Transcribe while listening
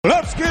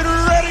Let's get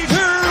ready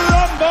to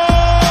rumble!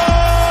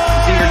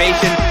 Zinger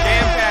Nation,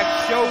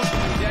 jam-packed show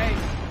today.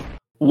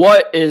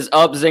 What is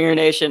up, Zinger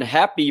Nation?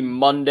 Happy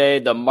Monday.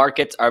 The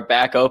markets are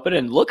back open,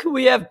 and look who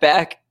we have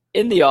back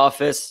in the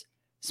office.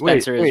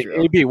 Spencer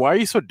Israel. AB, why are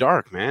you so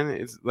dark, man?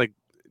 It's like,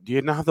 do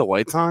you not have the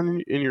lights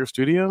on in your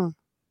studio?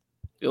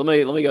 Let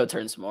me go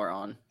turn some more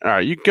on. All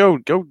right, you go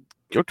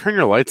turn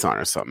your lights on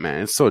or something,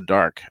 man. It's so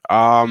dark.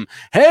 Hey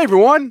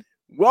everyone,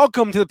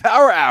 welcome to the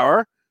Power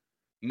Hour.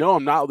 No,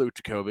 I'm not Luke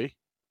Jacoby.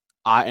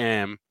 I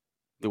am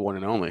the one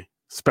and only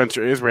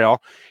Spencer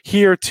Israel,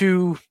 here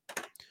to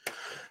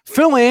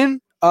fill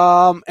in.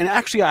 And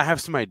actually, I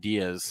have some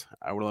ideas.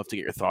 I would love to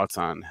get your thoughts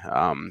on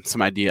I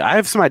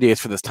have some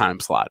ideas for this time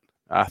slot.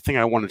 I think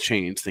I want to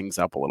change things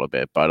up a little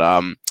bit, but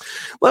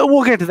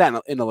we'll get to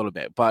that in a little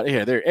bit. But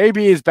here, there,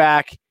 AB is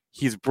back.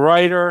 He's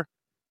brighter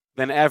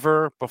than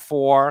ever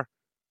before.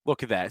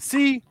 Look at that.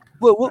 See,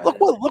 look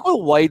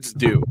what lights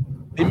do.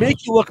 They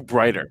make you look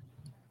brighter.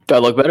 Do I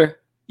look better?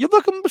 You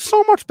look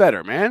so much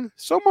better, man.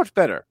 So much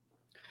better.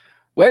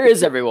 Where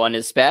is everyone?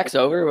 Is SPACs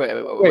over?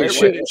 Wait,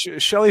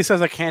 Shelly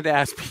says I can't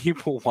ask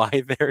people why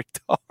they're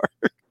dark.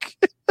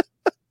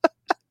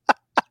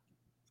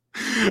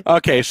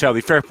 Okay,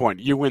 Shelly, fair point.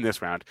 You win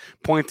this round.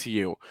 Point to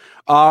you.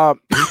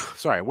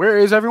 Sorry, where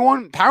is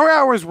everyone? Power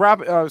Hour is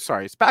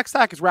SPAC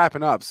Stack is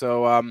wrapping up,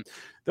 so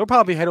they'll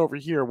probably head over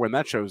here when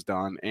that show's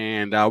done.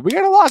 And we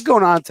got a lot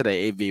going on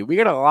today, AV. We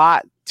got a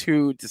lot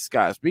to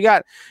discuss. We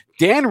got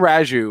Dan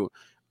Raju.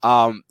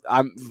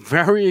 I'm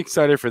very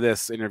excited for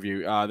this interview.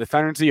 The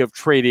founder of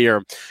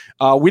Tradier.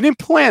 We didn't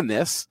plan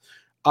this,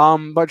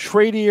 but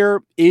Tradier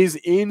is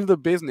in the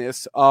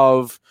business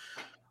of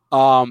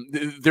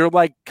they're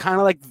like kind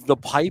of like the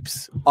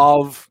pipes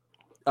of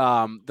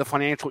the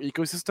financial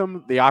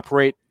ecosystem. They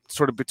operate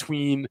sort of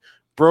between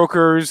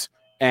brokers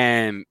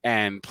and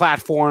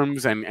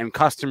platforms and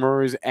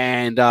customers.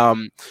 And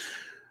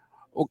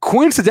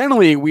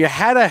coincidentally, we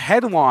had a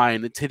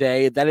headline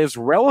today that is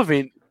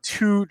relevant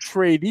to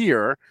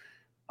Tradier,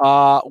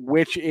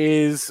 which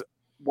is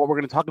what we're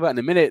going to talk about in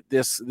a minute.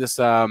 This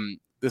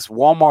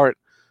Walmart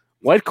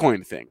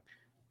Litecoin thing.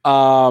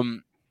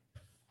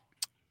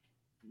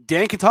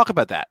 Dan can talk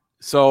about that.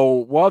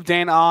 So we'll have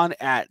Dan on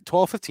at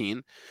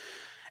 12:15,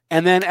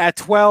 and then at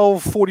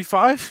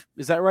 12:45.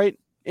 Is that right,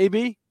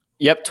 AB?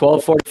 Yep,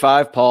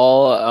 12:45.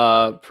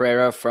 Paul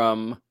Pereira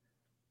from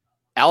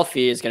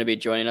Alfie is going to be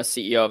joining us,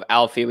 CEO of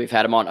Alfie. We've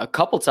had him on a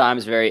couple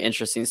times. Very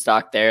interesting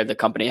stock there. The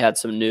company had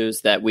some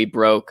news that we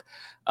broke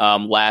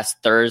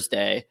last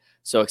Thursday.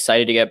 So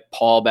excited to get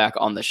Paul back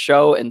on the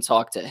show and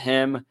talk to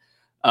him.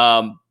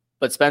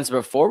 But Spencer,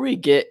 before we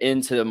get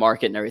into the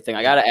market and everything,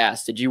 I got to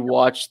ask, did you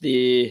watch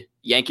the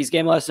Yankees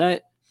game last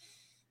night?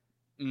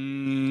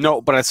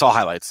 No, but I saw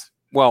highlights.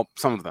 Well,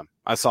 some of them.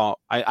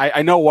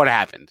 I know what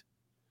happened.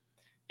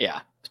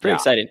 Yeah. Pretty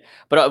exciting.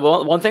 But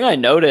one thing I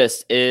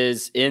noticed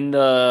is in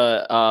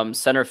the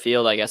center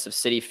field, I guess, of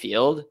Citi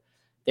Field,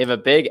 they have a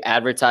big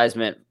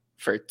advertisement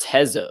for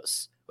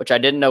Tezos, which I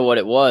didn't know what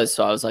it was.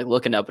 So I was like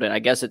looking up at it. I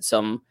guess it's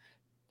some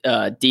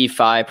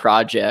DeFi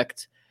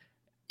project,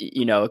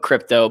 a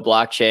crypto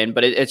blockchain.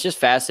 But it's just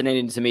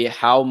fascinating to me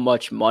how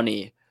much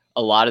money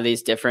a lot of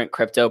these different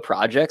crypto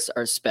projects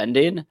are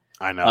spending.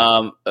 I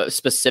know.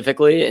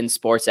 Specifically in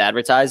sports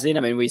advertising.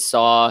 I mean, we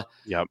saw,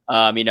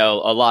 a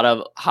lot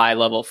of high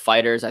level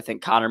fighters. I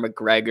think Conor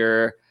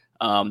McGregor,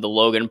 the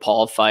Logan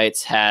Paul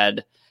fights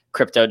had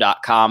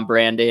crypto.com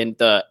branding.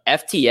 The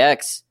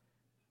FTX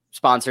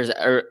sponsors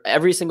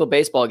every single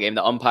baseball game.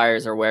 The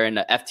umpires are wearing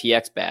the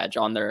FTX badge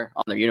on their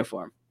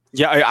uniform.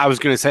 Yeah, I was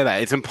going to say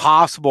that. It's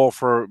impossible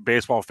for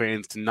baseball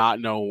fans to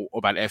not know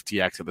about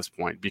FTX at this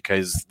point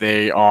because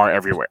they are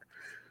everywhere.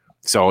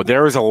 So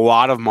there is a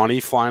lot of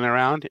money flying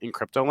around in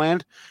crypto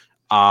land.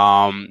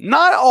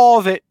 Not all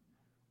of it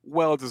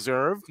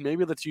well-deserved.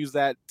 Maybe let's use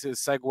that to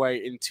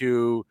segue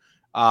into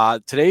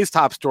today's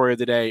top story of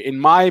the day, in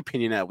my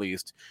opinion at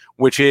least,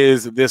 which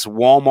is this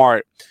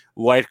Walmart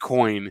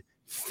Litecoin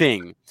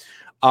thing.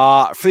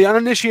 For the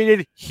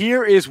uninitiated,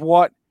 here is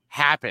what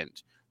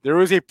happened. There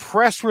was a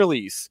press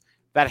release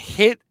that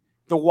hit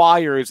the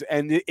wires,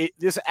 and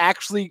this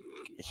actually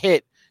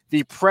hit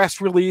the press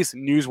release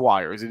news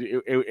wires.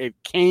 It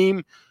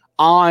came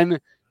on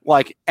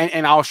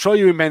and I'll show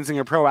you in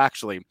Benzinger Pro.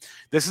 Actually,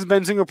 this is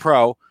Benzinger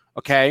Pro.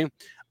 Okay,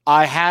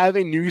 I have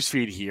a news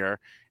feed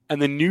here,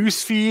 and the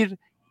news feed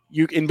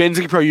in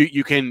Benzinger Pro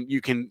you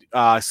can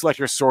select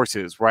your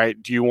sources. Right?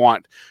 Do you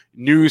want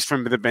news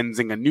from the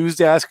Benzinger news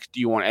desk? Do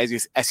you want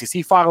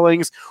SEC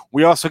filings?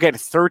 We also get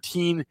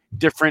 13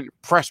 different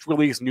press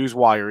release news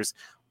wires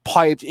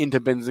piped into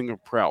Benzinger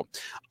Pro.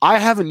 I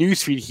have a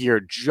news feed here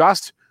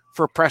just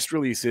for press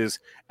releases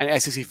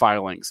and SEC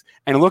filings.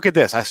 And look at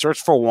this. I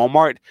searched for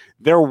Walmart.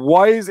 There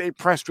was a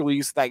press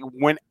release that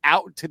went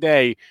out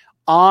today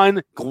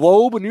on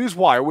Globe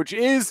Newswire, which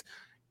is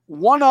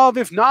one of,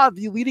 if not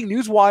the leading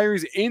news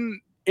wires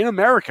in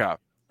America.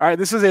 All right,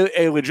 this is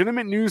a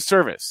legitimate news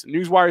service,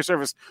 newswire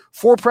service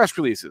for press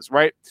releases,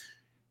 right?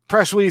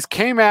 Press release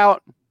came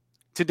out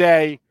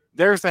today.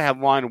 There's the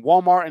headline.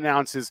 Walmart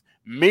announces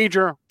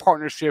major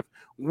partnership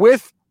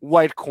with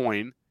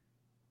Litecoin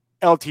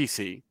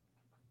LTC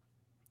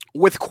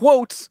with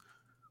quotes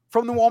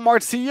from the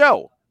Walmart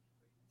CEO.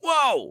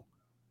 Whoa,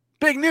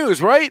 big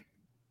news, right?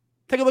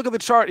 Take a look at the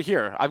chart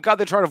here. I've got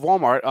the chart of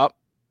Walmart up.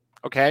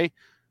 Okay,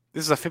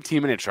 this is a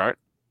 15-minute chart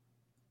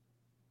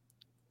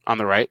on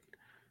the right.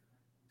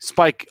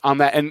 Spike on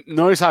that, and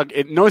notice how it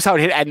hit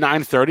at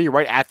 9:30,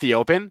 right at the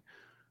open.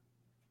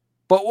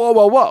 But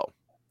whoa,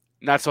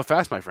 not so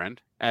fast, my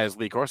friend, as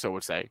Lee Corso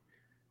would say.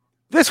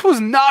 This was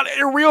not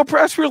a real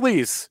press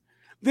release.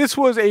 This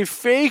was a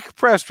fake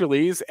press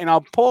release, and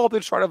I'll pull up the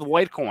chart of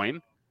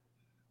Litecoin.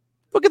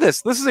 Look at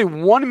this. This is a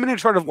 1-minute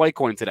chart of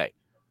Litecoin today.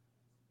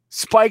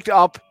 Spiked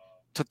up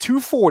to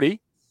 240,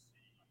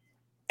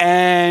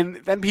 and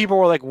then people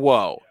were like,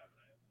 whoa,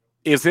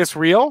 is this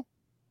real?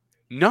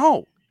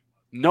 No,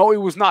 it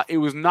was not. It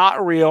was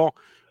not real.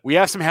 We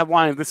have some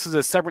headlines. This is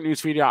a separate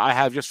news feed I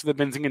have just for the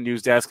Benzinga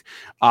news desk.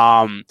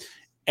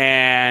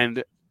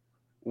 And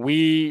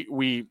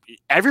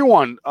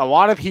everyone, a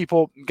lot of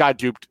people got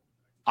duped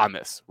on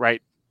this,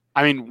 right?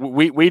 I mean,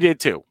 we did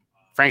too.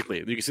 Frankly,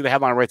 you can see the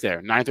headline right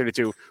there,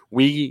 932.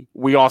 We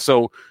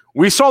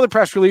saw the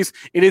press release.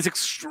 It is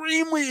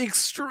extremely,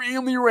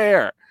 extremely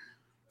rare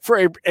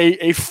for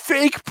a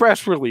fake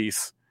press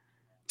release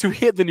to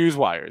hit the news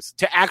wires,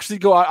 to actually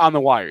go out on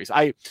the wires.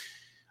 I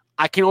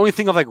can only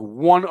think of like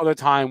one other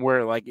time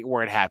where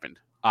it happened.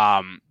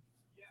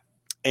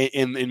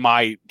 In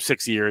my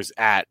 6 years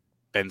at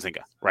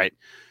Benzinga, right?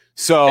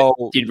 So,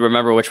 do you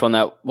remember what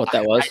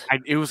that was?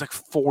 It was like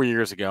 4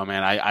 years ago,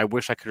 man. I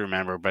wish I could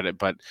remember,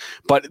 but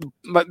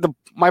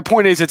my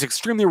point is, it's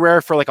extremely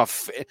rare for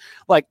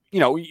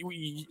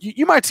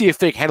you might see a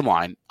fake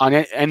headline on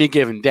any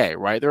given day,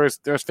 right?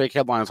 There's fake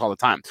headlines all the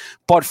time,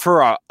 but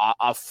for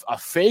a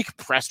fake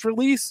press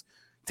release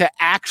to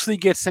actually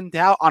get sent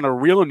out on a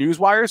real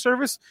newswire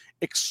service,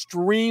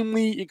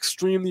 extremely,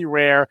 extremely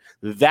rare.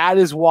 That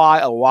is why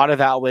a lot of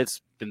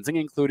outlets,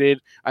 Benzinga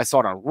included, I saw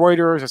it on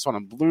Reuters, I saw it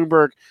on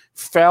Bloomberg,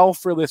 fell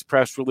for this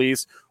press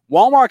release.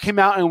 Walmart came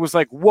out and was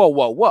like,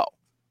 whoa.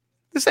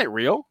 This ain't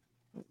real.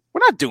 We're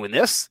not doing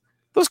this.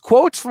 Those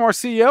quotes from our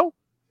CEO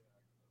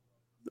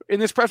in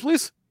this press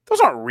release,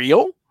 those aren't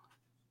real.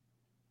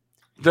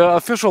 The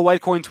official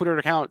Litecoin Twitter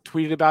account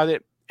tweeted about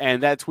it,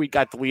 and that tweet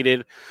got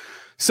deleted.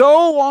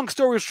 So, long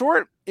story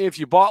short, if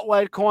you bought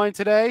Litecoin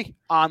today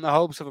on the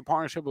hopes of a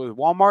partnership with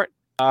Walmart,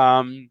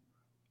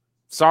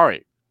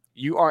 sorry,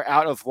 you are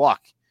out of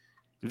luck.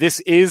 This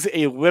is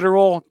a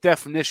literal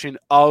definition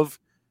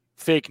of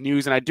fake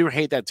news, and I do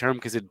hate that term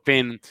because it's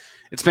been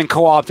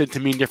co-opted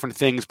to mean different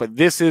things, but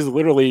this is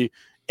literally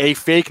a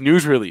fake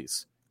news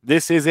release.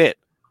 This is it.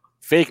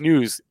 Fake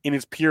news in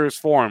its purest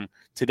form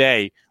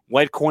today.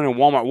 Litecoin and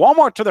Walmart.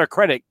 Walmart, to their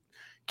credit,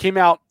 came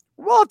out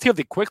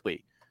relatively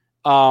quickly,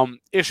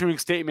 issuing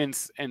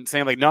statements and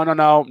saying like, no,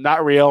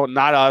 not real,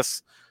 not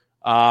us.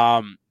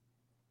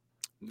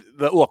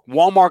 Look,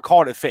 Walmart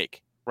called it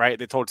fake, right?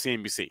 They told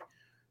CNBC.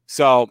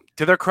 So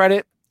to their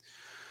credit,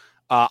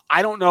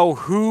 I don't know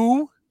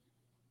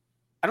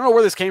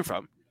where this came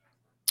from.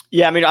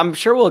 Yeah, I mean, I'm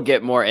sure we'll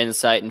get more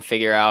insight and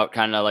figure out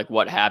kind of like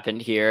what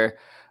happened here.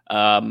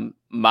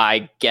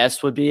 My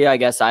guess would be, I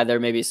guess,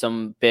 either maybe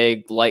some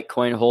big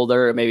Litecoin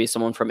holder or maybe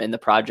someone from in the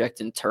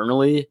project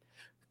internally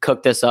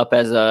cooked this up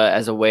as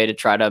a way to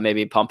try to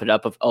maybe pump it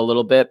up a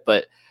little bit.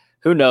 But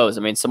who knows?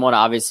 I mean, someone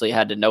obviously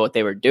had to know what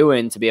they were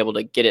doing to be able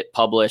to get it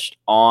published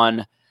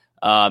on,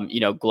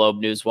 Globe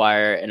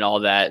Newswire and all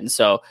that. And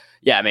so,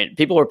 yeah, I mean,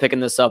 people were picking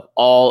this up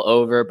all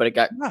over, but it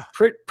got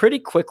pretty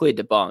quickly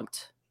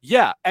debunked.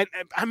 Yeah, and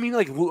I mean,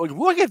 like,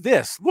 look at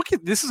this.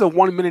 This is a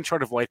 1-minute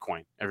chart of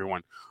Litecoin,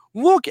 everyone.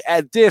 Look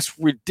at this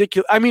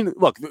ridiculous. I mean,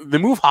 look, the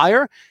move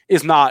higher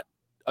is not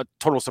a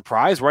total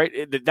surprise, right?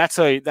 That's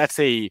a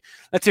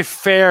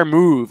fair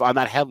move on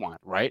that headline,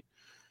 right?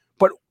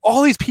 But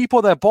all these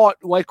people that bought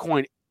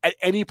Litecoin at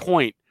any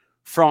point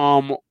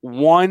from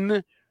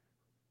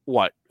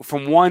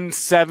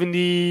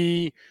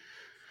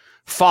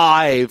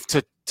 175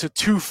 to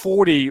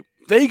 240,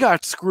 they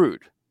got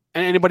screwed.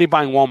 And anybody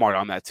buying Walmart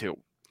on that too,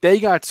 they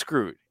got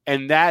screwed,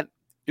 and that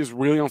is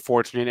really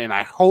unfortunate. And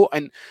I hope,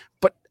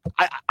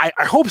 I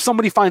hope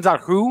somebody finds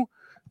out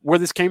where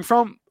this came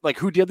from, like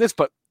who did this.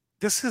 But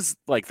this is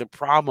like the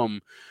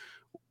problem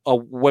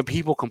when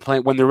people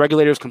complain, when the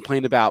regulators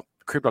complain about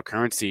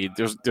cryptocurrency.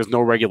 There's no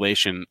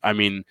regulation. I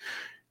mean,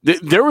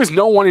 there was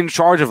no one in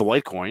charge of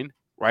Litecoin,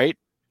 right?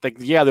 Like,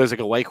 yeah, there's like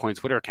a Litecoin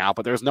Twitter account,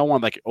 but there's no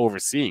one like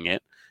overseeing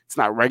it. It's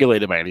not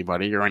regulated by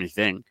anybody or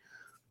anything.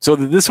 So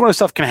this sort of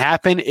stuff can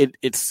happen.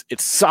 It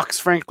sucks,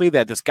 frankly,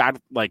 that this got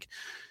like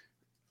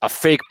a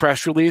fake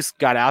press release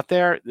got out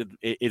there.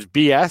 It's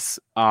BS.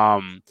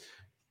 And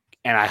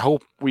I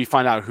hope we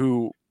find out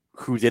who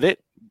did it.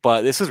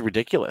 But this is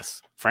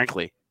ridiculous,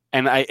 frankly.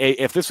 And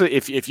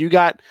if you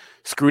got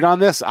screwed on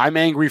this, I'm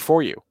angry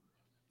for you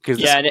because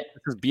this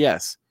is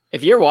BS.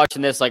 If you're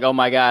watching this, like, oh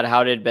my God,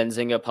 how did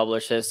Benzinga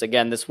publish this?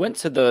 Again, this went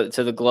to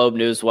the Globe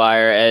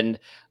Newswire and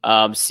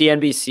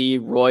CNBC,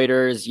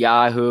 Reuters,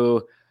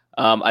 Yahoo.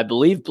 I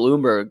believe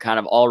Bloomberg kind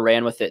of all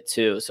ran with it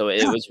too. So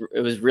it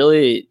was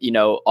really, a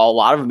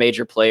lot of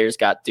major players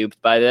got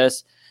duped by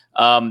this.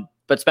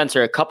 But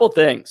Spencer, a couple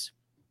things.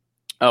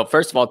 Oh,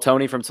 first of all,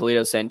 Tony from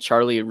Toledo saying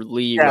Charlie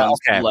Lee runs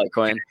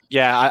Litecoin.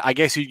 Yeah, I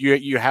guess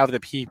you have the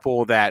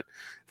people that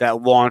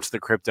launch the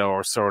crypto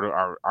are sort of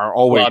are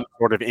always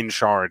sort of in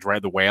charge,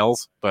 right? The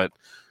whales, but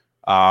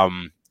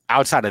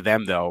outside of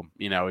them, though,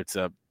 it's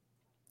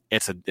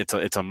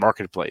a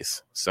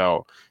marketplace.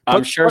 So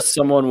I'm sure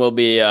someone will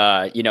be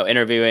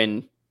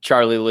interviewing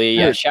Charlie Lee.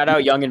 Yeah, shout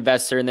out Young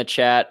Investor in the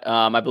chat.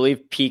 I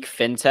believe Peak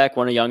FinTech,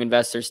 one of Young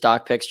Investor's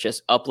stock picks,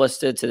 just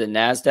uplisted to the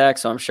NASDAQ.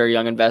 So I'm sure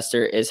Young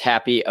Investor is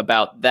happy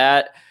about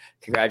that.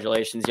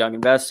 Congratulations, Young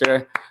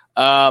Investor.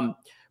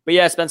 But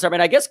yeah, Spencer,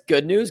 I guess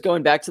good news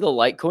going back to the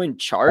Litecoin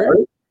chart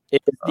is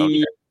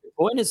the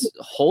coin is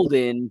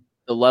holding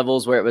the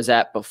levels where it was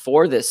at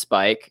before this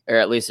spike, or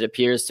at least it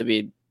appears to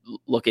be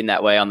looking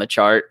that way on the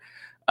chart.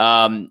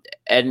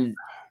 And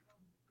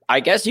I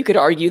guess you could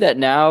argue that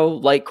now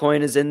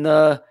Litecoin is in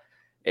the,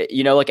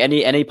 like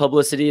any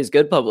publicity is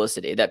good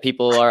publicity, that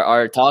people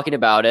are talking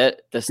about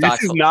it. The stock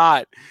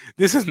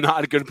this is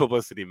not good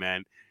publicity,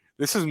 man.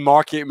 This is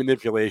market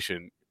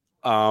manipulation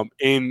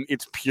in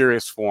its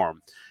purest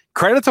form.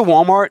 Credit to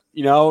Walmart,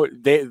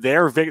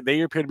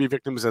 they appear to be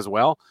victims as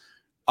well.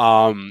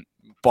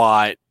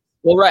 But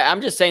well, right. I'm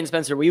just saying,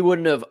 Spencer, we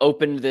wouldn't have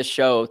opened this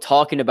show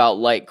talking about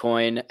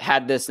Litecoin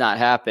had this not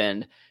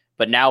happened.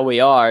 But now we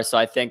are. So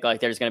I think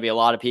there's going to be a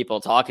lot of people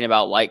talking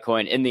about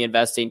Litecoin in the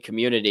investing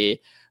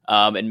community.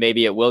 And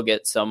maybe it will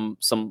get some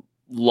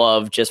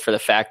love just for the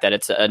fact that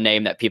it's a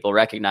name that people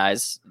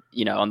recognize,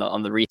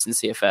 on the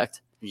recency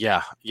effect.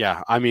 Yeah.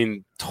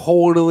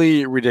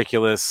 Totally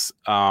ridiculous.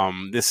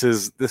 This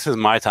is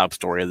my top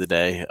story of the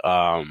day.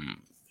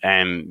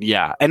 And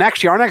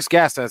actually our next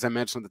guest, as I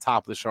mentioned at the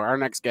top of the show, our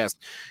next guest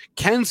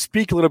can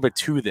speak a little bit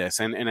to this,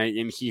 and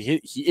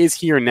he is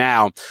here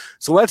now.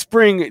 So let's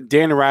bring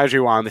Dan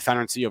Raju on, the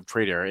founder and CEO of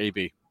Trader,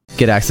 AB.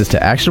 Get access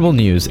to actionable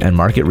news and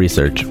market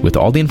research with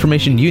all the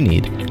information you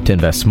need to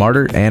invest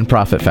smarter and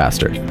profit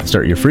faster.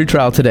 Start your free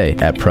trial today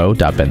at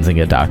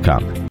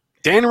pro.benzinga.com.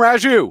 Dan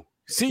Raju,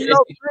 CEO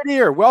of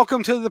Trader,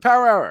 welcome to the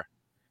Power Hour.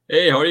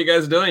 Hey, how are you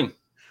guys doing?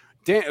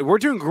 Dan, we're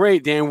doing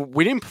great, Dan.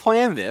 We didn't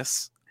plan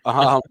this.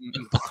 But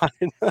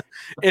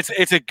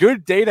it's a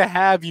good day to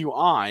have you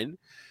on.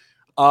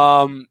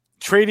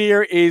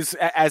 Trader is,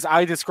 as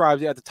I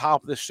described it at the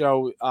top of the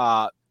show,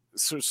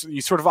 so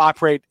you sort of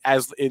operate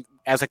as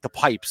like the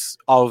pipes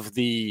of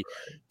the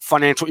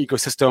financial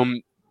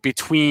ecosystem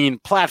between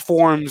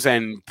platforms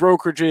and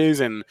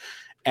brokerages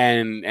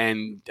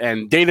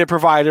and data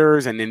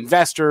providers and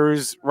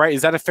investors, right?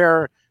 Is that a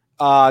fair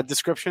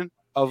description?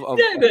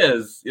 It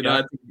is.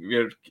 I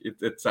think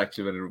it's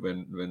actually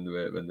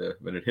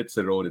when it hits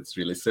the road, it's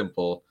really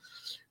simple.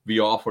 We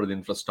offer the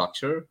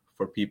infrastructure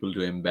for people to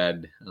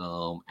embed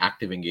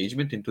active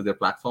engagement into their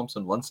platforms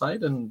on one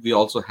side, and we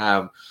also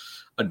have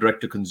a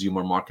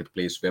direct-to-consumer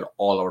marketplace where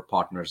all our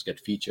partners get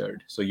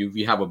featured. So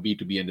we have a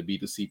B2B and a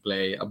B2C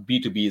play. A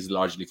B2B is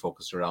largely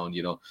focused around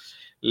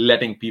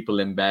letting people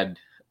embed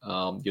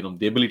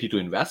the ability to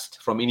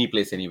invest from any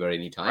place, anywhere,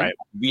 anytime. Right.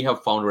 We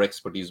have founder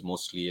expertise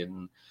mostly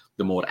in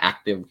the more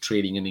active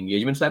trading and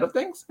engagement side of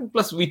things. And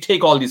plus, we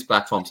take all these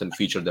platforms and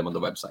feature them on the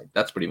website.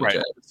 That's pretty much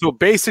it. So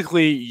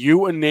basically,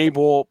 you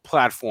enable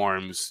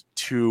platforms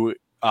to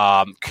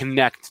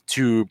connect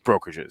to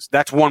brokerages.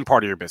 That's one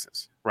part of your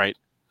business, right?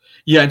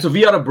 Yeah, and so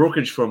we are a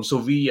brokerage firm. So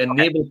we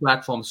enable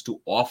platforms to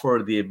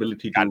offer the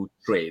ability to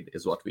trade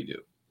is what we do.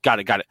 Got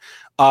it.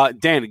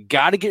 Dan,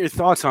 got to get your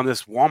thoughts on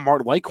this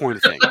Walmart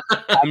Litecoin thing.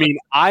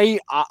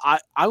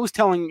 I was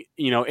telling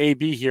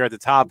AB here at the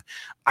top,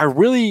 I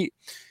really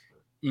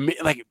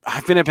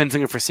I've been at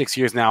Benzinga for 6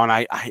 years now,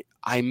 and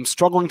I'm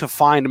struggling to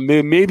find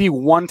maybe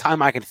one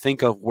time I can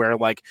think of where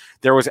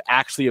there was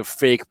actually a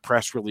fake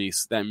press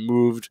release that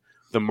moved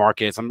the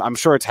markets. I'm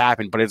sure it's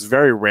happened, but it's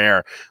very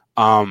rare.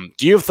 Do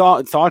you have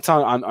thoughts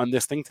on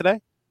this thing today?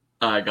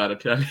 I gotta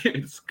tell you,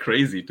 it's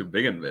crazy to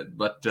begin with,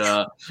 but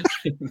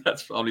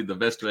that's probably the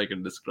best way I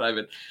can describe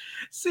it.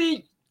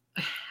 See,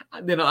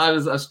 I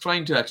was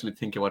trying to actually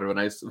think about it when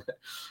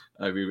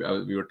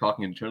we were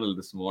talking internally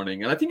this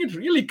morning, and I think it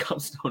really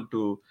comes down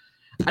to,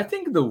 I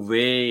think the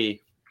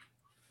way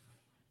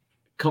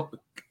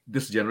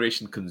this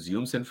generation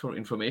consumes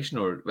information,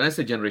 or when I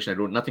say generation, I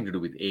don't nothing to do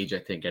with age. I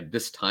think at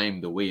this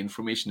time, the way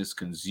information is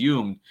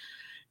consumed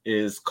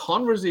is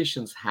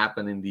conversations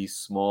happen in these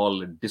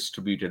small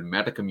distributed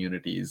meta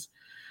communities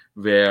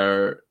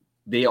where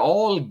they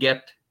all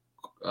get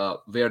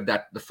where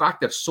the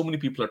fact that so many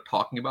people are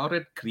talking about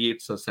it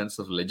creates a sense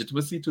of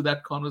legitimacy to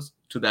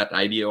that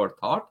idea or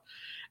thought.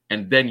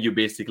 And then you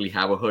basically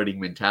have a herding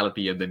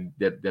mentality, and then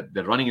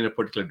they're running in a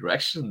particular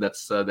direction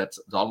that's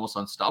almost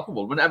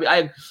unstoppable. When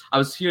I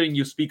was hearing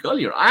you speak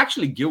earlier, I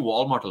actually give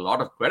Walmart a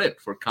lot of credit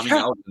for coming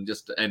out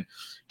and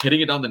hitting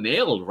it on the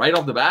nail right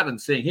off the bat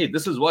and saying, "Hey,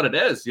 this is what it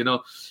is,"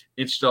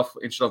 instead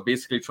of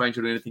basically trying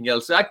to do anything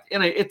else. I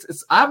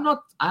have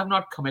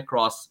not come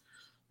across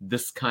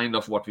this kind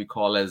of what we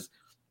call as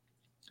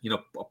a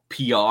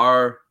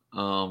PR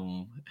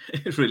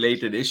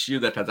related issue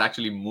that has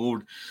actually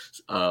moved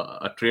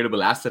a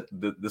tradable asset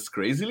this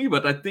crazily.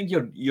 But I think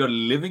you're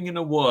living in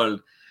a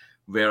world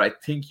where I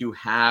think you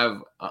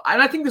have,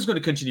 and I think this is going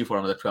to continue for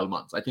another 12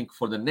 months. I think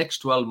for the next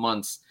 12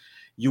 months,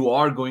 you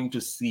are going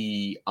to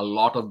see a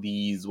lot of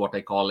these, what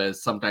I call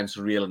as sometimes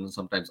real and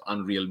sometimes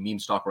unreal meme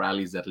stock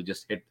rallies that will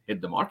just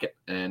hit the market.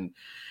 And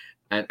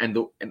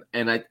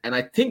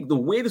I think the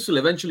way this will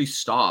eventually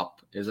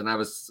stop is, and I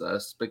was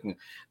speaking,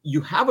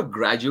 you have a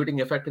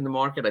graduating effect in the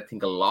market. I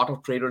think a lot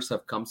of traders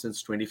have come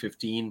since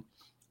 2015.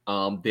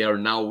 They are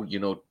now,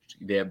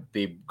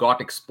 they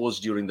got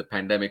exposed during the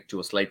pandemic to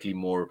a slightly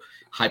more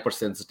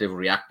hypersensitive,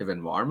 reactive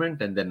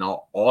environment, and they're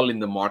now all in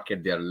the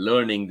market. They're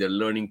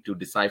learning to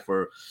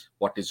decipher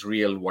what is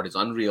real, what is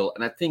unreal,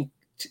 and I think,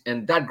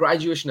 and that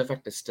graduation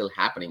effect is still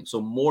happening.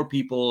 So more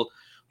people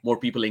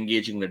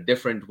engaging in a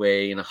different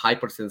way in a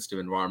hypersensitive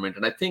environment,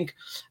 and I think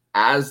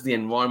as the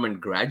environment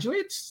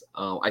graduates,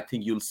 I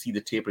think you'll see the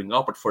tapering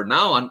off. But for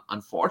now,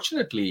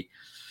 unfortunately,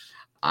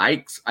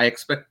 I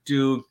expect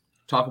to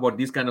talk about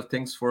these kind of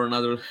things for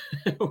another,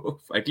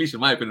 at least in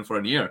my opinion, for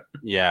a year.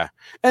 Yeah,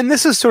 and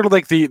this is sort of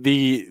like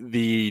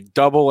the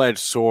double-edged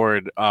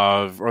sword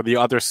or the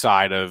other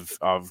side of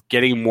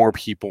getting more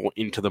people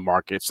into the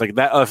markets. Like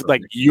that,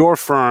 like your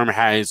firm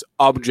has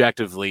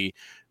objectively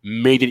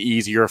made it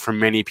easier for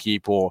many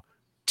people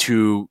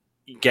to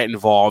get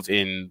involved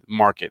in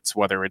markets,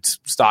 whether it's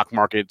stock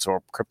markets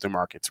or crypto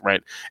markets,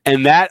 right?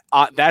 And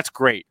that's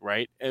great,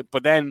 right?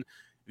 But then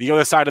the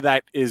other side of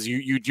that is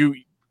you do.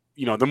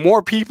 The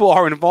more people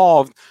are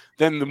involved,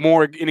 then the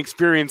more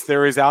inexperience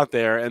there is out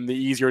there, and the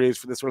easier it is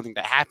for this sort of thing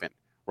to happen,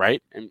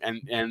 right?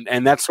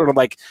 And that's sort of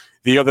like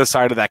the other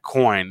side of that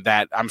coin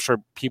that I'm sure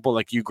people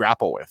like you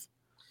grapple with.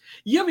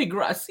 Yeah,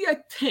 I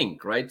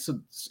think, right? So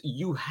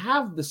you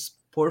have this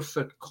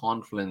perfect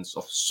confluence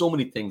of so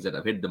many things that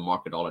have hit the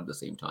market all at the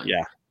same time.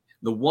 Yeah.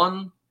 The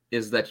one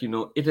is that,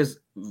 it is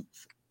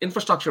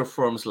infrastructure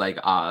firms like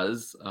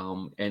us,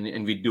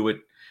 and we do it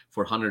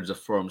for hundreds of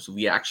firms.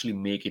 We actually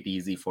make it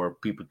easy for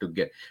people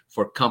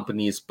for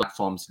companies,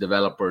 platforms,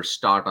 developers,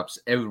 startups,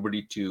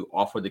 everybody to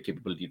offer the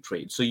capability to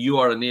trade. So you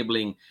are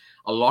enabling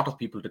a lot of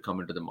people to come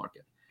into the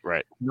market.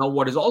 Right. Now,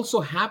 what is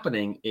also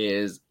happening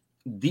is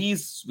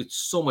these, with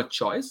so much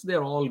choice,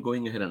 they're all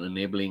going ahead and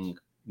enabling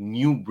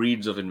new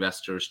breeds of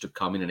investors to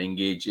come in and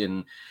engage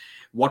in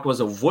what was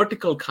a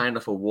vertical kind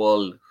of a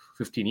world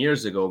 15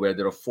 years ago, where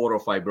there are 4 or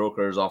 5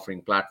 brokers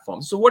offering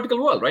platforms. So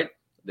vertical world, right?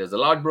 There's a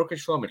large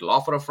brokerage firm, it'll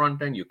offer a front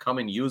end, you come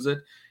and use it,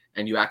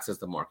 and you access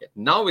the market.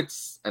 Now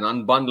it's an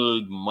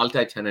unbundled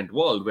multi-tenant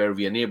world where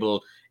we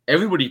enable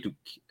everybody to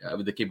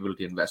with the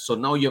capability to invest. So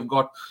now you've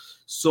got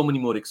so many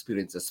more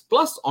experiences.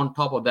 Plus, on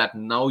top of that,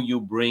 now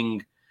you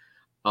bring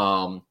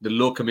the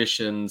low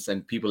commissions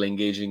and people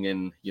engaging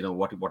in,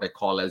 what I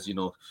call as,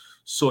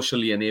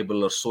 socially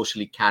enabled or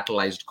socially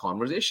catalyzed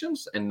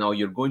conversations. And now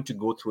you're going to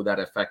go through that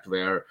effect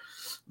where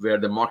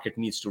the market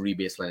needs to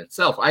rebaseline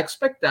itself. I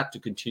expect that to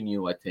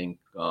continue, I think,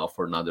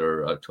 for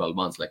another 12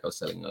 months, like I was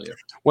saying earlier.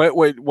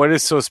 What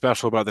is so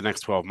special about the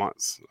next 12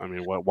 months? I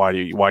mean, why do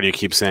you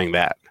keep saying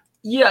that?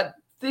 Yeah,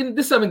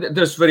 there's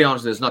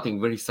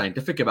nothing very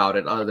scientific about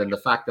it, other than the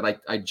fact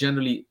that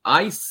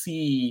I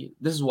see,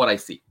 this is what I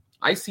see.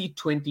 I see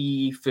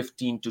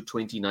 2015 to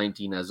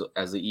 2019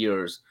 as the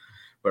years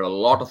where a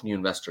lot of new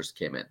investors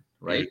came in,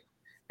 right?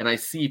 Mm-hmm. And I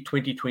see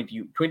 2020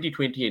 and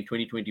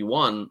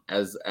 2021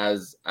 as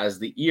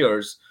the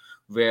years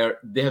where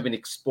they have been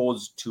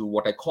exposed to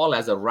what I call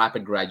as a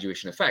rapid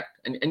graduation effect.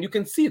 And you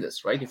can see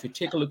this, right? If you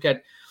take a look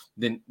at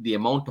the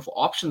amount of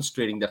options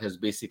trading that has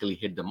basically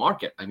hit the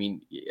market. I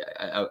mean,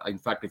 in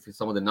fact, if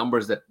some of the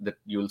numbers that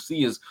you'll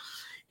see is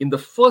in the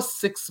first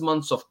 6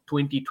 months of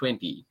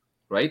 2020,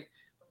 right?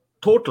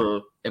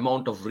 Total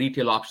amount of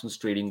retail options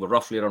trading were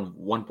roughly around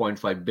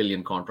 1.5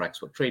 billion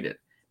contracts were traded.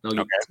 Now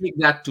you take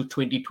that to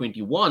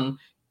 2021,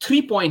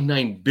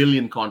 3.9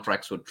 billion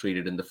contracts were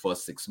traded in the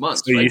first 6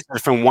 months. So you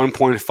said from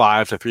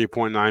 1.5 to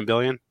 3.9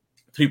 billion?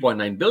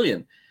 3.9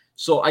 billion.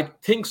 So I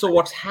think,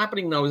 what's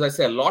happening now is, I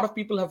say, a lot of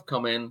people have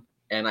come in,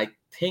 and I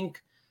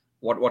think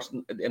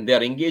and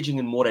they're engaging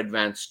in more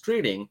advanced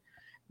trading.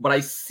 But I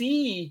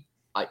see,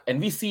 and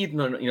we see it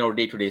in our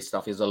day-to-day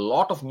stuff, is a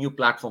lot of new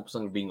platforms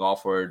are being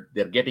offered.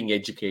 They're getting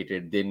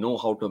educated. They know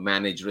how to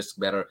manage risk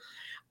better.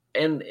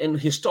 And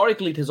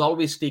historically, it has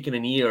always taken a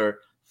year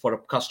for a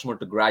customer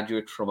to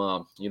graduate from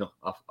a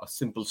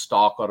simple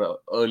stock or a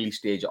early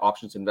stage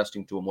options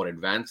investing to a more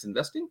advanced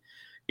investing.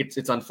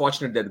 It's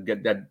unfortunate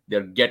that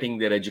they're getting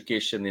their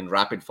education in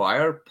rapid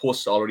fire,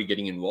 post already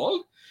getting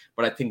involved.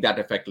 But I think that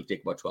effect will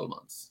take about 12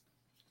 months.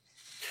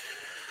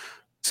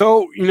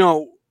 So,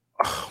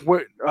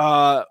 what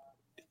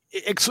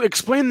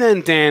explain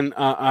then, Dan.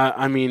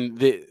 I mean,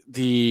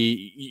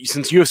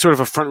 since you have sort of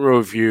a front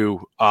row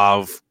view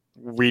of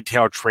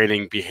retail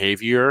trading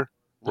behavior,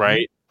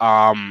 right?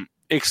 Mm-hmm.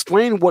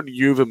 Explain what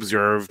you've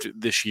observed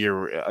this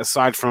year,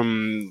 aside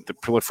from the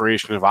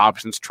proliferation of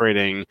options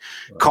trading.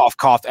 Right.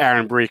 Cough,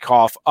 Aaron Bree,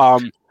 cough.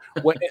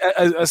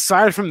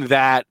 Aside from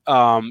that,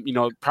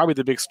 probably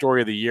the big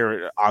story of the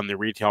year on the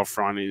retail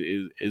front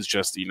is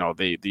just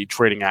the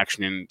trading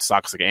action in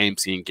stocks like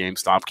AMC and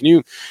GameStop. Can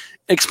you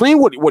explain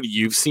what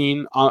you've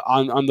seen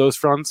on those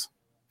fronts?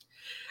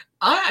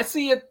 I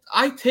see it.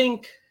 I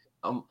think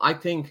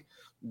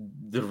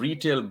the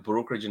retail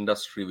brokerage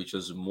industry, which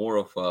is more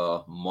of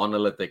a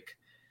monolithic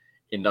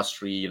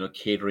industry,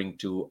 catering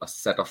to a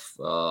set of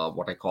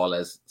what I call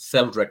as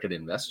self-directed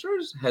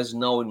investors, has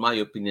now, in my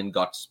opinion,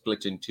 got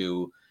split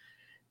into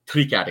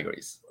three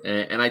categories.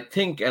 And I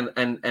think,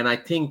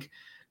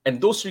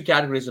 and those three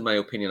categories, in my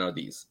opinion, are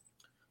these.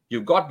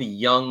 You've got the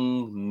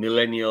young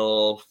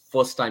millennial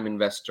first-time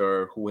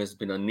investor who has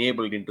been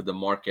enabled into the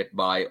market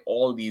by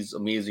all these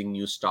amazing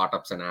new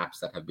startups and apps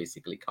that have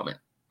basically come in,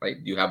 right?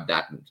 You have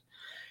that.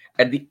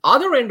 At the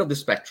other end of the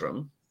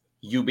spectrum,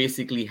 you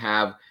basically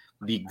have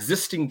the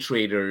existing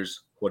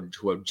traders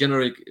who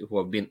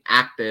have been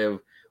active,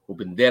 who've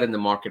been there in the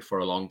market for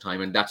a long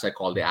time, and that's I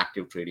call the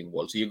active trading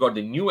world. So you've got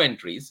the new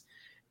entries,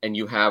 and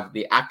you have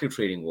the active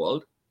trading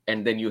world,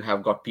 and then you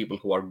have got people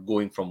who are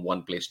going from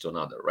one place to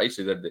another, right?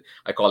 So that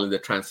I call it the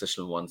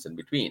transitional ones in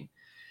between.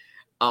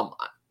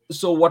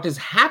 So what is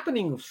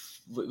happening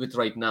with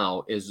right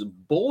now is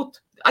both.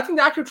 I think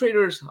the active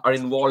traders are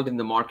involved in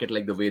the market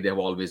like the way they have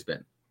always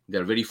been.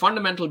 They're very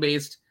fundamental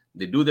based.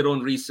 They do their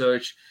own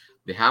research.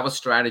 They have a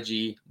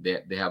strategy.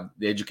 They have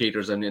the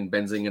educators and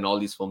Benzing and all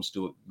these firms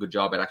do a good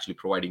job at actually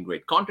providing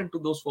great content to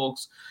those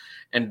folks.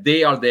 And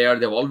they are there.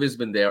 They've always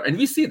been there. And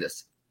we see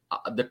this.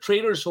 The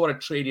traders who are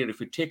at Tradier, if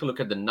you take a look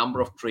at the number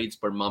of trades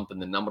per month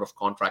and the number of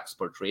contracts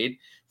per trade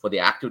for the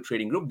active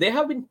trading group, they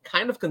have been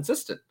kind of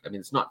consistent. I mean,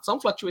 it's not some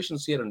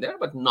fluctuations here and there,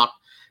 but not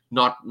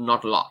a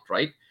lot,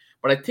 right?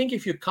 But I think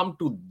if you come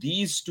to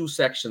these two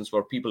sections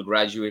for people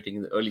graduating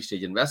in the early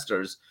stage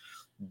investors,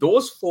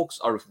 those folks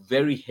are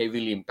very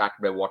heavily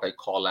impacted by what I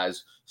call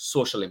as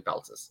social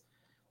impulses.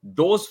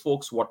 Those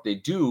folks, what they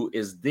do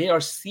is they are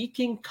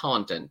seeking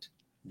content,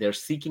 they're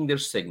seeking their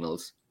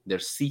signals, they're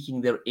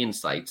seeking their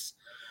insights,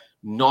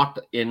 not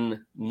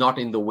in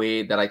the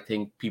way that I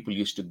think people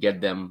used to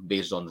get them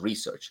based on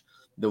research.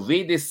 The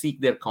way they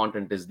seek their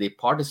content is they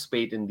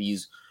participate in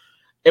these.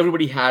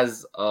 Everybody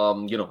has,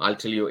 I'll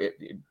tell you,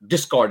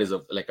 Discord is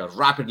like a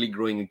rapidly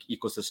growing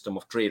ecosystem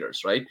of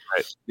traders, right?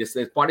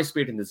 They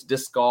participate in this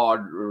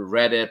Discord,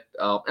 Reddit,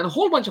 and a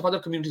whole bunch of other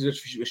communities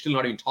which we're still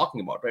not even talking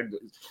about, right?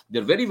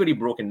 They're very, very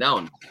broken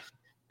down.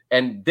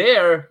 And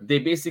there, they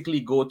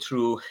basically go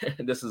through,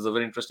 this is a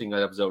very interesting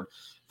episode.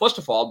 First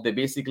of all, they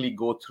basically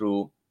go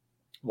through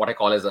what I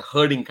call as a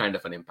herding kind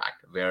of an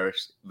impact,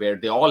 where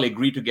they all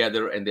agree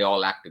together and they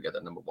all act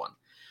together, number one.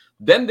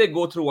 Then they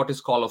go through what is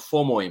called a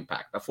FOMO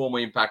impact. A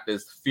FOMO impact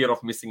is fear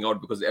of missing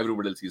out because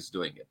everybody else is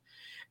doing it.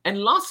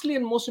 And lastly,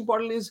 and most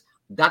importantly, is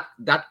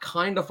that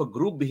kind of a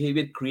group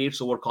behavior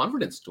creates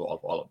overconfidence to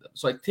all of them.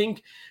 So I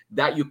think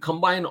that you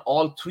combine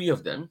all three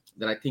of them,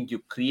 then I think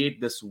you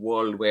create this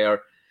world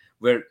where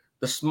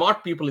the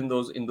smart people in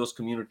those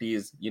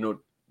communities,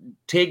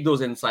 take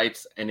those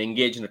insights and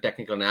engage in a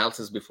technical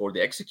analysis before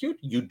they execute.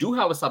 You do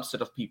have a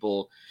subset of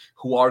people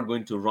who are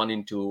going to run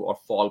into or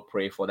fall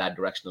prey for that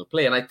directional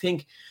play. And I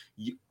think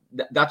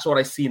that's what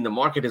I see in the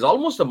market is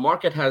almost the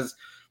market has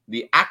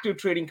the active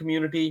trading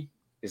community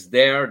is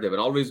there. They've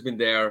always been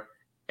there.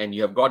 And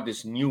you have got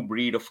this new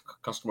breed of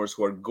customers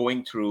who are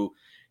going through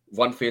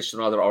one phase to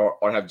another or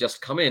have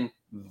just come in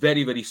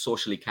very, very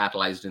socially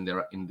catalyzed in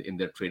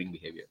their trading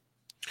behavior.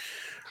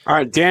 All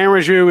right, Dan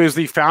Raju is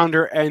the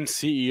founder and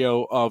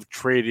CEO of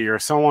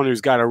Tradier, someone who's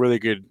got a really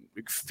good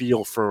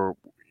feel for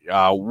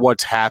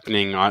what's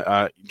happening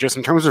just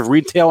in terms of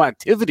retail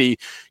activity,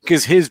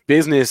 because his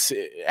business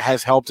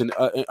has helped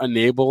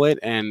enable it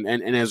and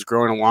has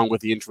grown along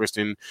with the interest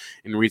in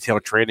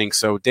retail trading.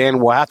 So, Dan,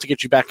 we'll have to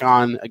get you back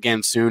on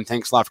again soon.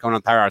 Thanks a lot for coming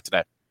on Power Hour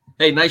today.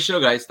 Hey, nice show,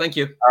 guys. Thank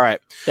you. All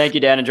right. Thank you,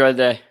 Dan. Enjoy the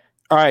day.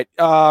 All right.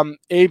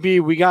 AB,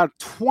 we got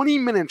 20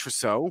 minutes or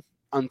so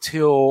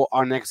until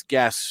our next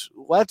guest.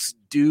 Let's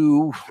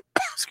do,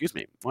 excuse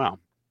me. Wow.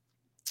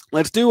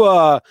 Let's do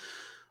a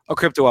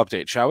crypto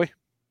update, shall we?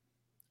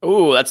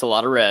 Ooh, that's a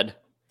lot of red.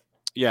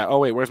 Yeah. Oh,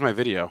 wait. Where's my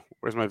video?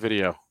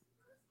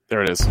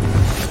 There it is.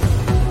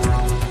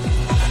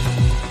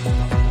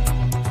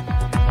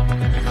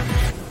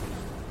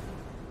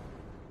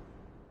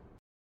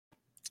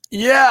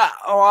 Yeah.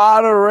 A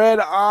lot of red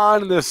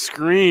on the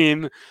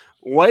screen.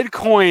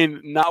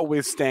 Litecoin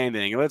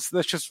notwithstanding, let's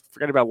just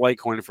forget about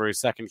Litecoin for a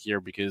second here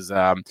because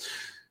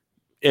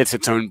it's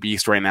its own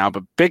beast right now.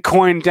 But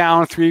Bitcoin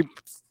down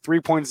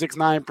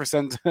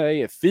 3.69%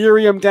 today.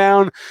 Ethereum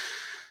down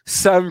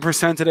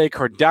 7% today.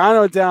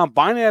 Cardano down.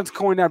 Binance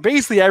Coin down.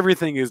 Basically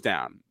everything is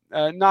down.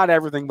 Not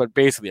everything, but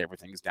basically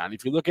everything is down.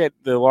 If you look at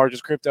the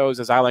largest cryptos,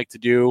 as I like to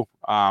do,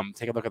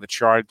 take a look at the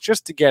chart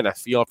just to get a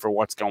feel for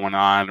what's going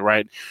on.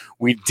 Right?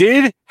 We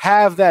did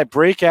have that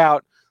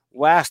breakout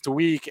last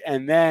week,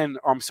 and then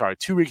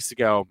 2 weeks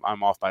ago.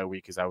 I'm off by a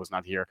week because I was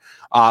not here.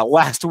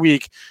 Last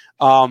week,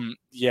 the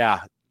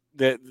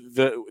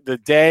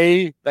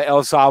day that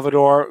El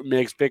Salvador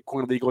makes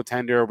Bitcoin legal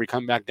tender, we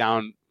come back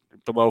down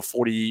below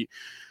 40.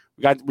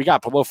 We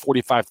got below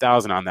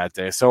 45,000 on that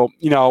day. So,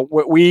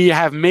 we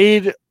have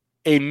made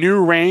a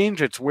new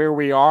range. It's where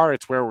we are.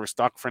 It's where we're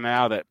stuck for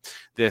now. That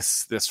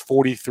this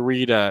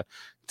 $43,000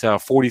 to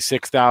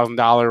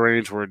 $46,000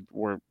 range.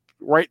 We're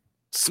right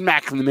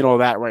smack in the middle of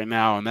that right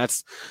now, and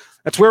that's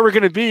where we're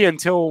going to be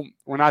until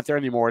we're not there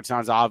anymore. It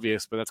sounds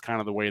obvious, but that's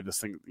kind of the way this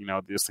thing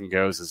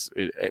goes.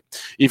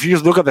 If you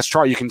just look at this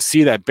chart, you can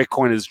see that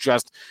Bitcoin is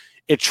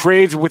it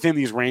trades within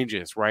these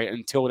ranges, right?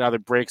 Until it either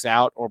breaks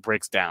out or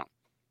breaks down.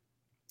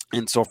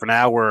 And so for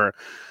now, we're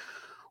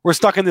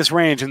stuck in this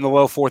range in the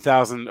low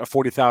 4,000 or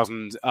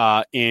 40,000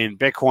 in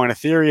Bitcoin.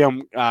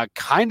 Ethereum,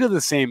 kind of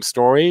the same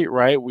story,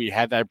 right? We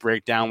had that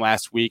breakdown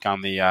last week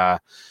on the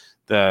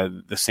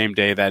same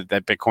day that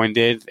Bitcoin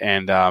did,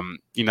 and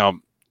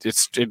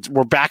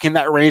we're back in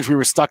that range we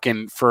were stuck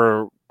in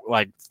for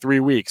like 3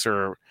 weeks,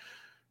 or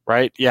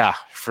right, yeah,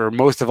 for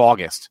most of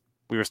August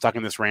we were stuck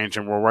in this range,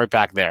 and we're right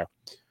back there.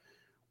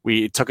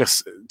 It took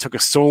us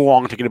so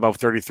long to get above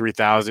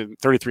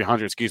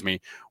 3,300. Excuse me.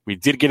 We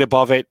did get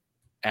above it,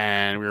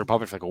 and we were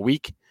above it for like a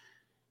week,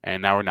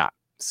 and now we're not.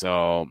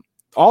 So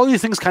all these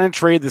things kind of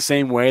trade the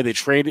same way. They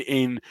trade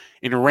in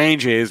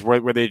ranges where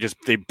they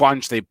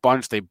bunch,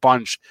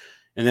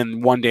 and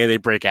then one day they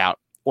break out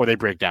or they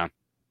break down.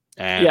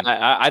 And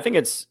yeah, I think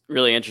it's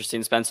really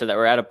interesting, Spencer, that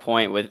we're at a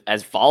point with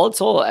as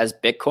volatile as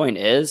Bitcoin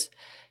is,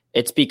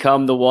 it's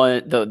become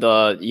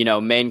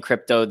the main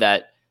crypto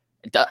that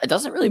it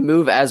doesn't really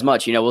move as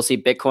much. We'll see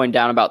Bitcoin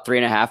down about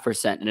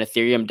 3.5% and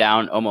Ethereum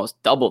down almost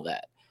double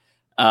that.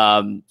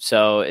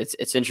 So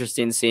it's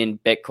interesting seeing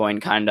Bitcoin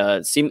kind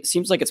of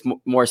seems like it's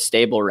more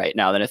stable right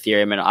now than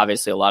Ethereum and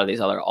obviously a lot of these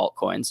other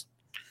altcoins.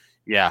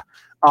 Yeah.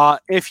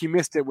 If you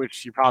missed it,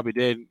 which you probably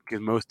did,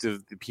 because most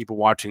of the people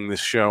watching this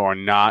show are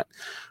not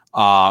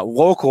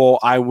local,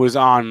 I was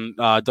on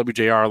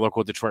WJR,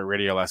 local Detroit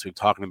radio last week,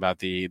 talking about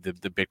the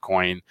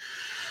Bitcoin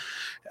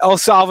El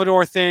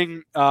Salvador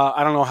thing.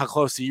 I don't know how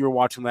closely you were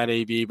watching that,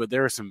 AB, but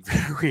there were some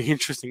very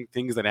interesting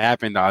things that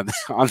happened on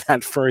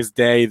that first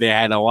day. They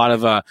had a lot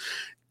of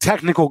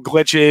technical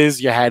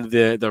glitches. You had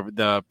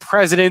the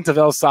president of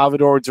El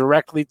Salvador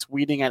directly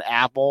tweeting at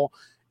Apple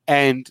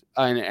and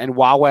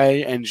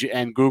Huawei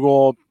and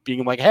Google,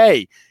 being like,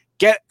 "Hey,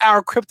 get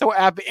our crypto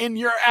app in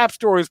your app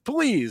stores,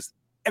 please,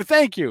 and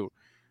thank you."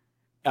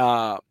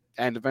 And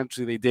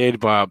eventually they did,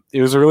 but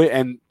it was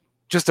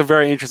just a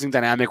very interesting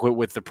dynamic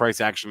with the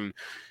price action,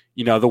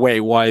 the way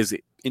it was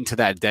into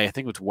that day. I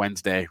think it was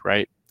Wednesday,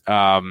 right?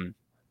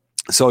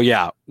 So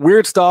yeah,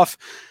 weird stuff.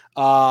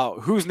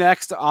 Who's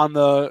next on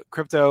the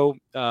crypto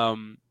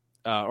or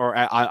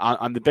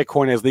on the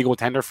Bitcoin as legal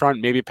tender front?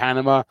 Maybe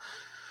Panama.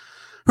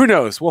 Who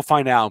knows? We'll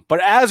find out. But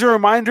as a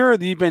reminder,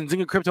 the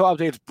Benzinga Crypto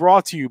Update is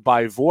brought to you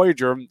by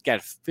Voyager. Get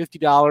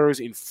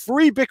 $50 in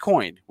free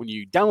Bitcoin when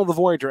you download the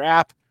Voyager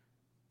app,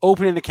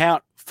 open an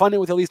account, fund it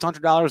with at least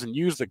 $100, and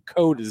use the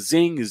code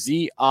ZING,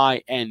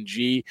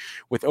 Z-I-N-G,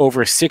 with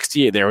over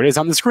 60, there it is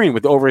on the screen,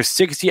 with over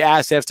 60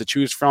 assets to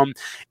choose from,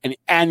 and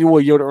annual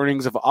yield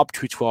earnings of up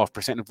to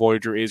 12%.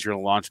 Voyager is your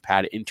launch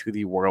pad into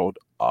the world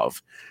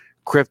of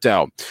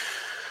crypto.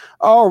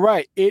 All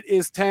right, it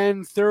is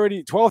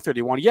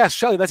 12:31. Yes,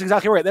 Shelly, that's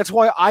exactly right. That's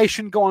why I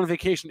shouldn't go on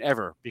vacation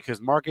ever,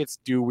 because markets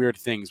do weird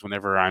things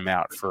whenever I'm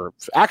out.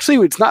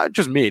 Actually, it's not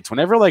just me. It's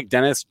whenever like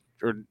Dennis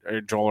or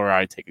Joel or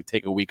I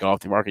take a week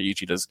off, the market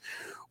usually does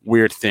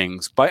weird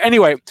things. But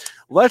anyway,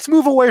 let's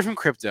move away from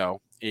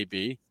crypto,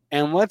 AB,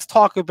 and let's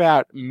talk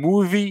about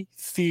movie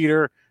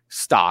theater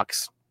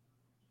stocks.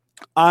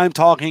 I'm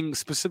talking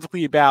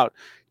specifically about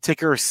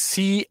ticker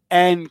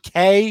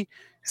CNK,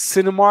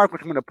 Cinemark,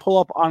 which I'm going to pull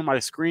up on my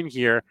screen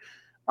here.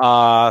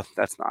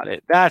 That's not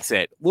it. That's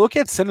it. Look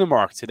at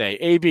Cinemark today.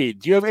 AB,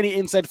 do you have any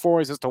insight for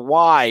us as to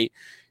why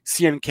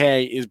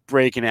CNK is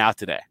breaking out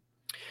today?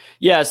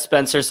 Yes,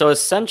 Spencer. So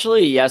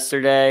essentially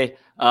yesterday,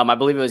 I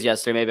believe it was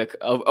yesterday, maybe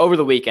over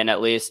the weekend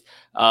at least,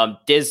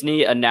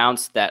 Disney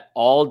announced that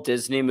all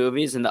Disney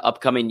movies in the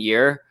upcoming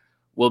year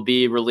will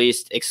be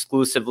released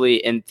exclusively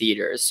in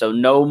theaters. So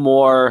no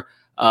more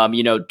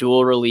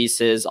dual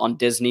releases on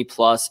Disney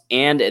Plus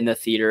and in the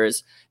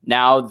theaters.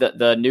 Now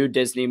the new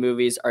Disney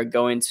movies are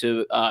going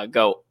to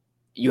go.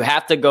 You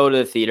have to go to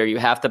the theater. You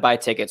have to buy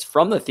tickets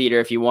from the theater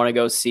if you want to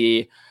go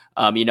see,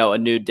 a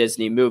new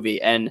Disney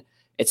movie. And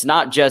it's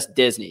not just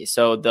Disney.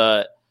 So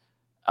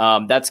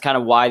that's kind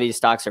of why these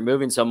stocks are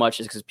moving so much,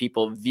 is because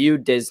people view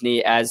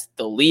Disney as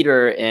the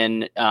leader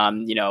in,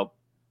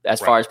 as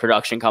far as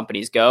production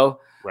companies go.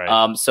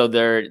 Right. So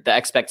the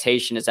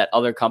expectation is that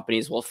other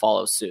companies will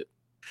follow suit.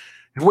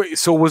 Wait,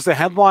 so was the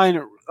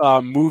headline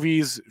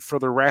movies for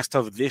the rest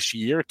of this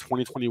year,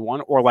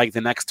 2021, or like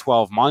the next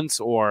 12 months,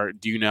 or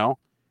do you know?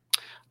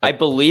 I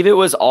believe it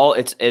was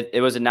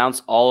it was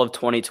announced all of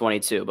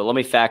 2022, but let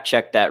me fact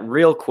check that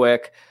real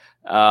quick.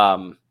 Let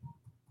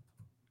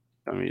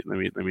me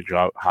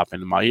hop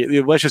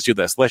into let's just do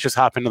this. Let's just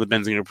hop into the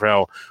Benzinga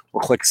Pro.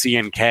 We'll click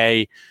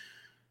CNK.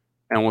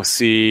 And we'll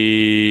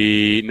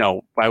see.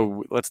 No,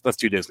 let's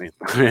do Disney.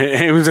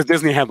 It was a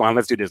Disney headline.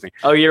 Let's do Disney.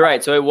 Oh, you're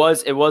right. So it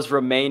was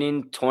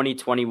remaining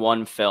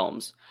 2021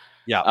 films.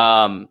 Yeah.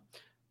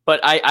 But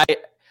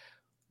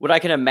what I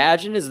can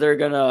imagine is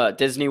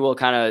Disney will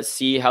kind of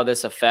see how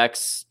this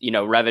affects,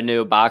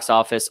 revenue, box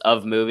office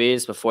of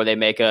movies before they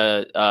make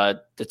a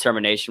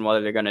determination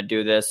whether they're going to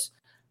do this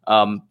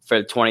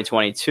for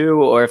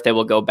 2022 or if they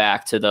will go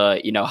back to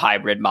the,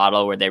 hybrid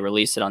model where they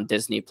release it on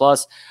Disney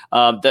Plus.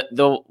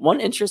 The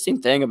one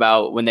interesting thing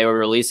about when they were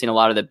releasing a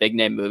lot of the big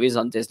name movies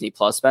on Disney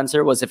Plus,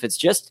 Spencer, was if it's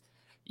just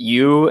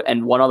you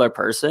and one other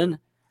person,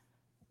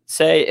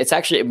 say it's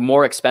actually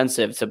more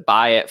expensive to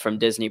buy it from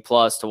Disney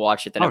Plus to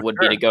watch it than it would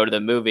be to go to the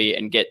movie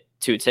and get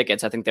 2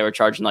 tickets. I think they were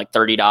charging like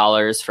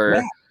 $30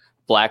 for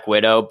Black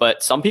Widow,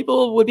 but some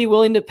people would be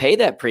willing to pay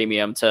that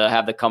premium to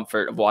have the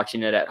comfort of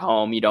watching it at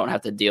home. You don't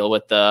have to deal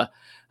with the,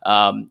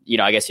 I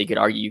guess you could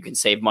argue you can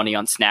save money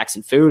on snacks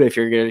and food if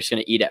you're just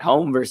going to eat at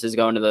home versus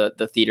going to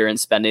the theater and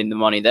spending the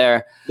money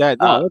there. Yeah,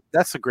 no,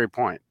 that's a great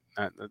point.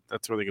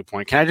 That's a really good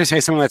point. Can I just say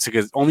something that's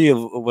only a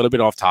little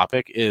bit off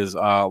topic? Is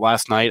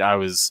last night I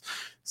was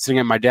sitting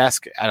at my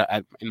desk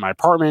in my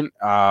apartment,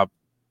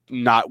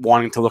 not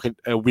wanting to look at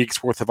a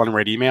week's worth of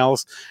unread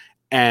emails,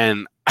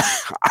 and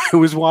I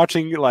was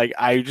watching,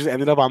 I just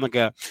ended up on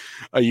a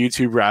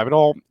YouTube rabbit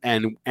hole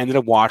and ended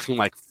up watching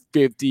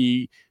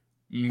 50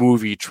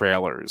 movie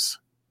trailers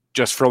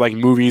just for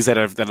movies that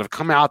have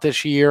come out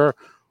this year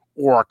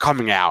or are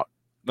coming out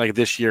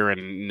this year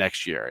and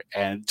next year.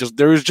 And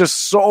there's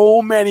just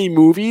so many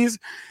movies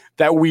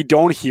that we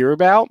don't hear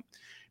about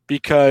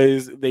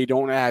because they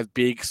don't have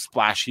big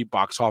splashy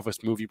box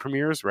office movie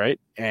premieres, right?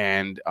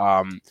 And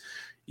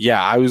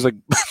I was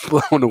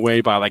blown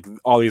away by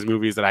all these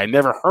movies that I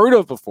never heard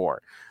of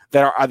before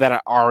that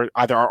are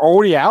either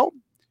already out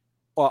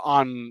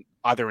on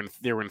they're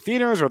in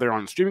theaters or they're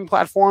on a streaming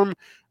platform,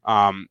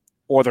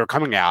 or they're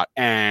coming out.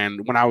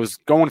 And when I was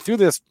going through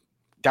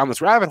down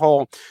this rabbit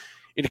hole,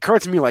 it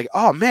occurred to me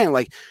oh man,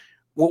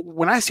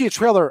 when I see a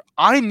trailer,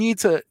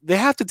 they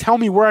have to tell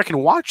me where I can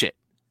watch it.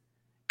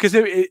 Because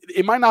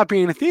it might not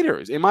be in the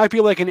theaters. It might be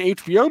an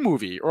HBO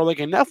movie or a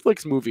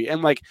Netflix movie.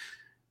 And there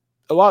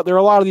are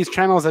a lot of these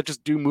channels that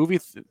just do movie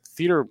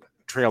theater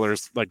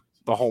trailers,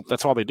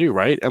 that's all they do,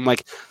 right? And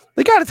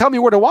they got to tell me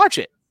where to watch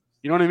it.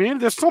 You know what I mean?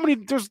 There's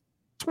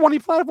 20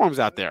 platforms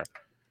out there.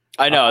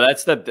 I know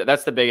that's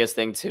the biggest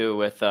thing too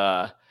with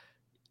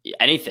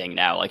anything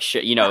now,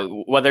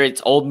 whether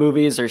it's old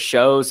movies or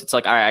shows. It's all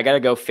right, I got to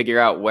go figure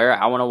out where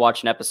I want to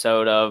watch an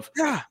episode of,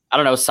 I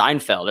don't know,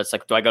 Seinfeld. It's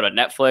do I go to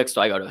Netflix?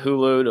 Do I go to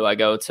Hulu? Do I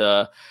go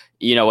to,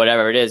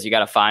 whatever it is, you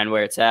got to find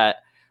where it's at.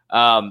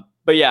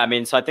 But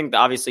yeah, so I think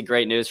obviously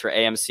great news for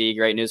AMC,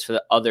 great news for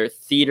the other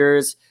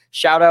theaters.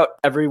 Shout out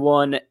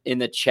everyone in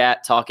the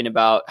chat talking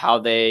about how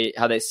they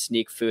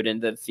sneak food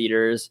into the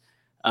theaters,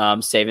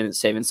 saving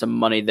some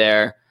money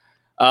there.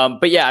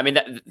 But yeah,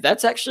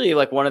 that's actually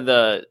one of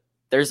the,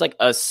 there's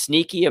a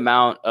sneaky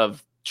amount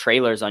of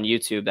trailers on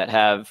YouTube that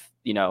have,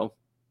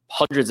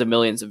 hundreds of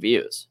millions of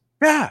views.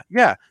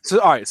 Yeah. So,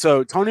 all right.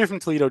 So Tony from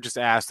Toledo just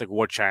asked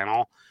what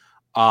channel.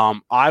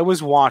 I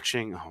was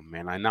watching, oh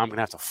man, I'm going to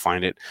have to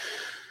find it.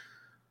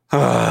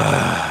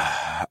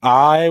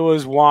 I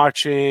was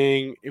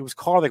watching, it was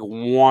called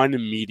One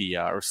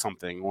Media or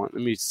something. Let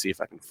me see if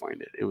I can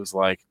find it. It was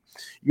I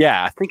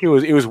think it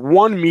was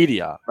One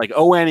Media,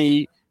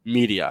 ONE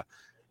Media.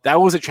 That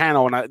was a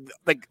channel, and I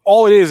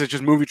all it is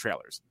just movie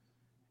trailers.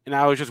 And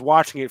I was just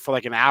watching it for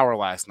an hour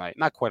last night.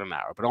 Not quite an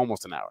hour, but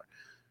almost an hour.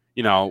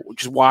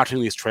 Just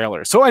watching these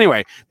trailers. So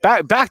anyway,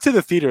 back to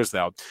the theaters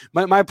though.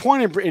 My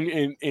point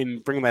in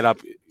bringing that up,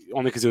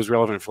 only because it was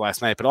relevant for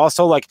last night, but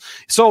also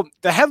so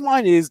the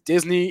headline is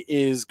Disney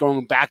is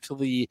going back to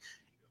the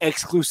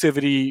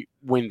exclusivity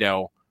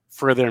window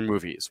for their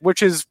movies,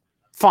 which is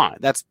fine.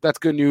 That's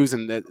good news.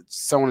 And that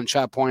someone in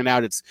chat pointed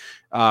out,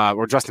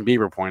 or Justin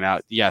Bieber pointed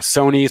out,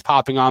 Sony is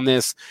popping on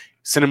this,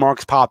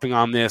 Cinemark's popping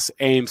on this,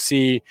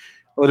 AMC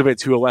a little bit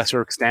to a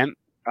lesser extent,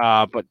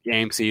 but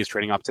AMC is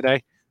trading up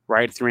today,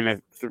 right?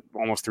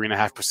 Almost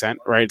 3.5%,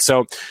 right?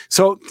 So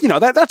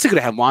that's a good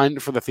headline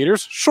for the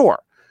theaters, sure,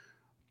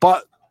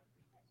 but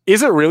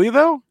is it really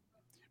though?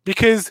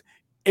 Because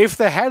if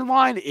the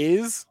headline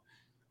is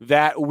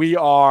that we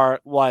are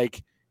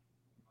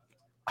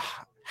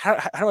how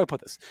do I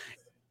put this?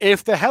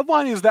 If the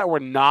headline is that we're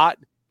not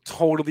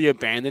totally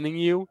abandoning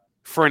you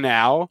for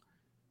now,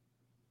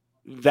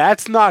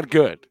 that's not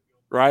good,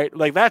 right?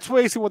 That's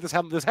basically what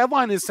this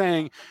headline is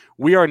saying.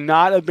 We are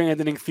not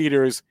abandoning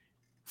theaters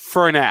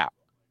for now,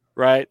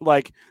 right?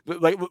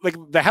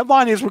 The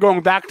headline is we're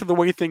going back to the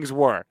way things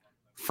were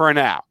for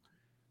now.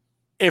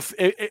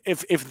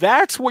 If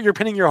that's what you're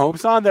pinning your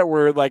hopes on, that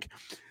we're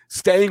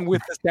staying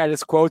with the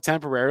status quo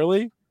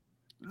temporarily,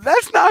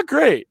 that's not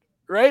great,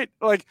 right?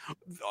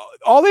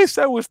 All they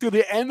said was through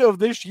the end of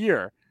this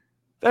year.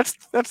 That's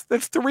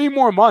 3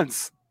 more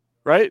months,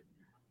 right?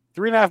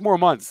 3.5 more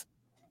months.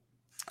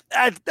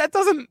 That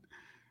doesn't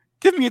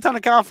give me a ton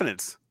of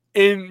confidence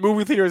in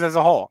movie theaters as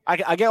a whole.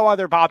 I get why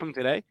they're popping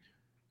today.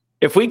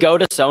 If we go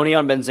to Sony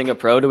on Benzinga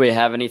Pro, do we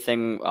have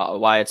anything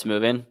why it's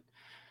moving?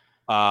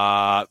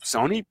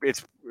 Sony,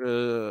 it's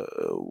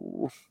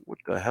what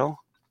the hell?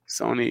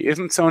 Sony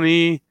isn't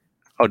Sony.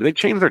 Oh, did they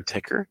change their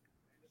ticker?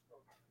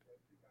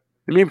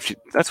 I mean,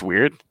 that's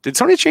weird. Did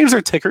Sony change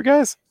their ticker,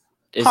 guys?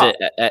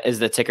 Is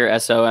the ticker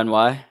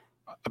SONY?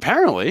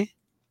 Apparently.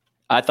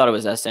 I thought it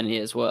was SNE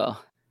as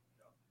well.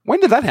 When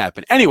did that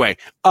happen? Anyway,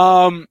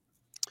 yeah,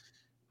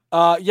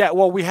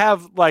 well, we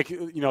have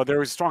there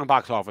was a strong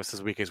box office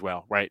this week as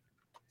well, right?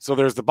 So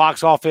there's the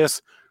box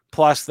office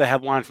plus the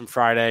headline from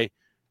Friday.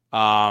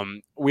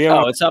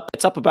 It's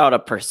up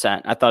about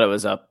 1%. I thought it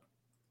was up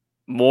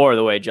more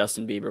the way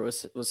Justin Bieber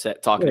was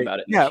talking about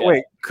it. Yeah,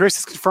 wait, Chris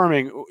is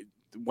confirming.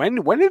 When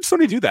did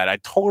Sony do that? I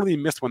totally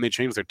missed when they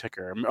changed their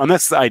ticker.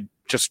 Unless I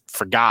just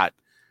forgot.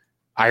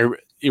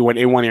 It went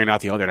in one ear,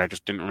 not the other, and I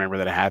just didn't remember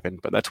that it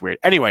happened. But that's weird.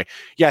 Anyway,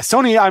 yeah,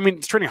 Sony. I mean,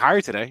 it's trending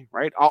higher today,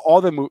 right? All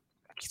the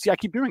I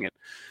keep doing it.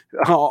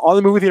 All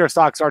the movie theater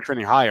stocks are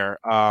trending higher.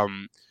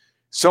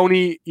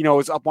 Sony,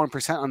 is up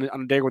 1%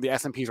 on a day where the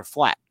S&Ps are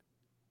flat,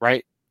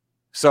 right?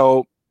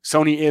 So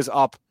Sony is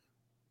up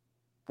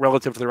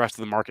relative to the rest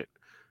of the market.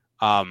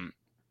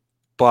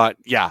 But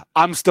yeah,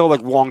 I'm still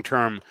long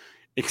term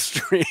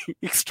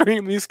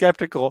extremely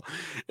skeptical.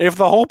 If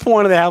the whole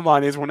point of the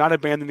headline is we're not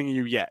abandoning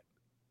you yet,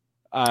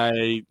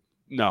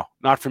 no,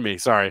 not for me.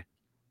 Sorry.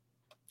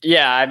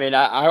 Yeah, I mean,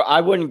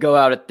 I wouldn't go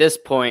out at this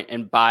point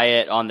and buy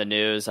it on the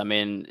news. I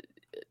mean,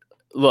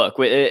 look,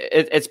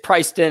 it's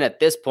priced in at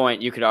this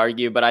point, you could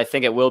argue, but I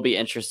think it will be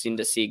interesting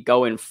to see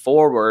going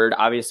forward.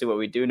 Obviously, what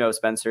we do know,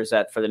 Spencer, is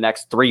that for the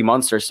next 3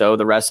 months or so,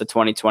 the rest of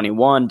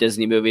 2021,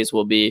 Disney movies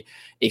will be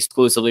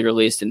exclusively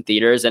released in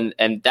theaters, and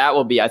that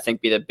will be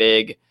the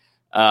big,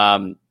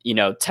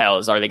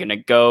 tells. Are they going to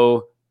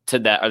go to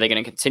that? Are they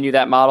going to continue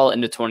that model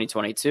into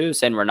 2022,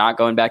 saying we're not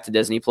going back to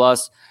Disney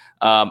Plus?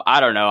 I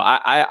don't know.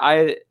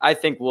 I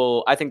think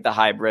the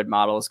hybrid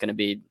model is going to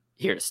be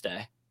here to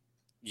stay.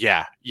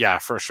 Yeah,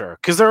 for sure.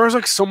 Because there was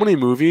so many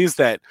movies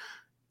that,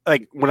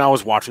 when I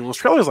was watching those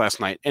trailers last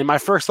night, and my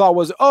first thought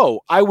was,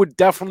 I would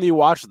definitely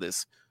watch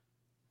this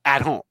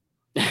at home.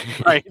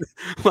 Right?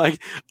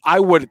 I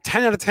would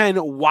 10 out of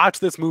 10 watch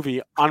this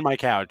movie on my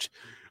couch.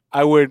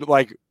 I would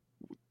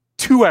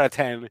 2 out of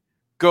 10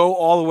 go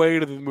all the way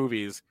to the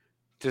movies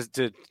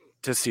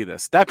to see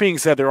this. That being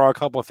said, there are a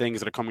couple of things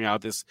that are coming out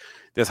this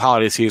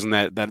holiday season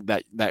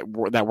that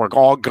we're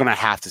all gonna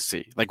have to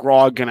see. We're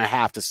all gonna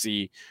have to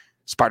see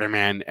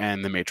Spider-Man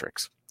and The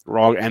Matrix.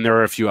 And there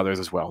are a few others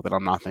as well that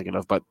I'm not thinking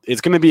of, but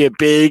it's gonna be a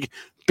big,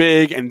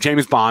 and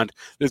James Bond.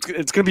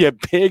 It's gonna be a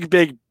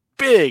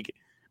big,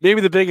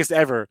 maybe the biggest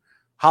ever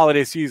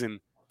holiday season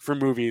for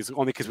movies,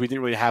 only because we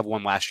didn't really have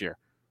one last year,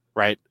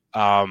 right?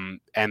 And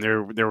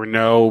there were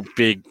no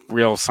big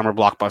real summer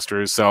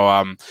blockbusters,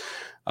 so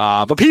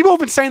but people have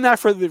been saying that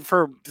for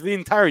the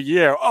entire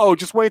year. Oh,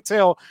 just wait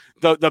till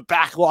the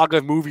backlog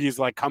of movies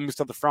comes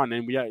to the front,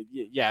 and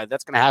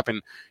that's going to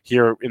happen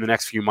here in the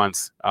next few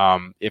months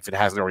if it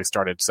hasn't already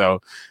started.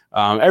 So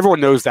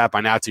everyone knows that by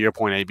now. To your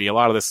point, AB, a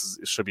lot of this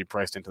should be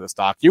priced into the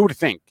stock. You would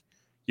think.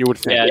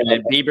 Yeah,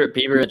 and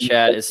Bieber in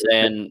chat is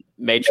saying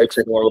Matrix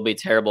 4 will be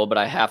terrible, but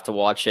I have to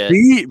watch it.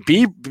 The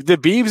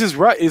Biebs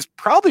is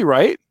probably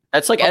right.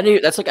 That's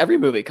every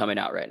movie coming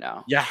out right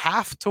now. You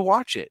have to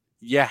watch it.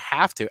 You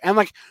have to. And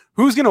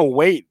who's going to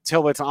wait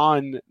till it's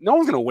on? No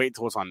one's going to wait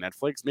till it's on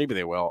Netflix. Maybe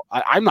they will.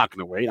 I'm not going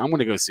to wait. I'm going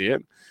to go see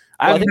it.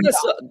 I think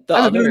that's the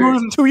other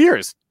movies in 2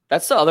 years.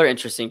 That's the other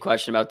interesting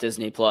question about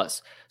Disney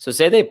Plus. So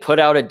say they put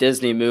out a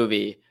Disney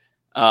movie,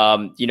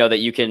 that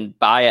you can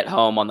buy at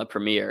home on the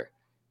premiere.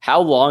 How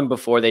long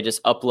before they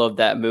just upload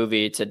that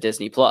movie to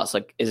Disney Plus?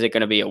 Is it going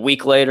to be a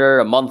week later,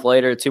 a month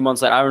later, 2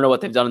 months later? I don't know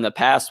what they've done in the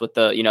past with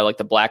the,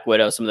 the Black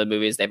Widow, some of the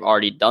movies they've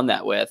already done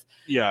that with.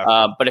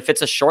 Yeah. But if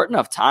it's a short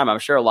enough time, I'm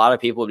sure a lot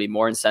of people would be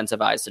more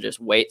incentivized to just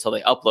wait till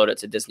they upload it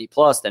to Disney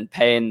Plus than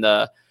paying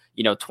the,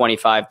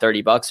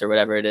 $25-$30 or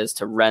whatever it is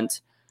to rent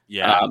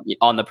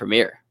on the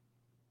premiere.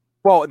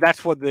 Well,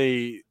 that's what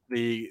the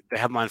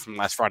headline from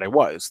last Friday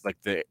was,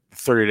 the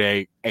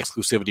 30-day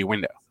exclusivity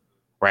window.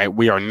 Right,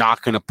 we are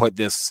not going to put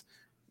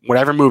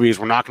whatever movies,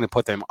 we're not going to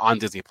put them on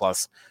Disney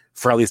Plus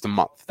for at least a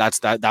month. That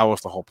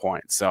was the whole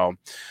point. So,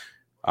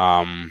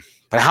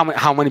 but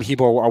how many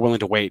people are willing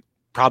to wait?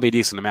 Probably a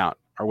decent amount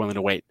are willing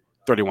to wait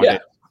 31 days.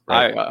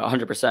 Right?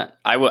 100%.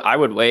 I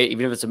would wait,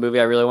 even if it's a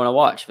movie I really want to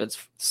watch. If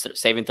it's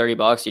saving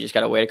 $30, you just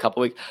got to wait a couple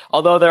weeks.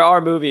 Although there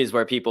are movies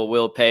where people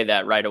will pay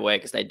that right away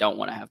because they don't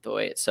want to have to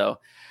wait. So,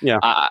 yeah,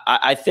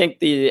 I think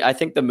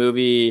the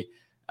movie.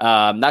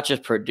 Not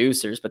just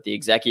producers, but the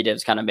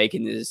executives kind of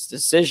making these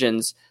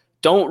decisions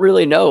don't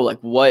really know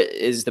what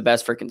is the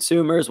best for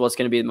consumers, what's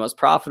going to be the most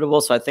profitable.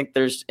 So I think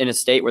there's in a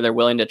state where they're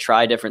willing to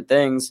try different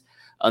things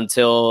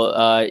until,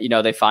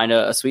 they find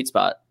a sweet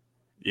spot.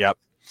 Yep.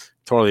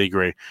 Totally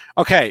agree.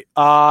 Okay.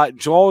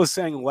 Joel is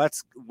saying,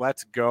 let's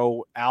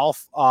go,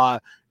 Alf.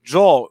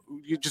 Joel,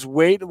 you just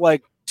wait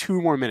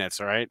 2 more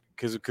minutes. All right.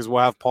 Cause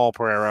we'll have Paul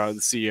Pereira, the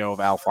CEO of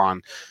Alf,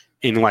 on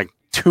in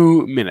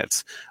 2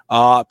 minutes.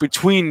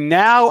 Between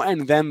now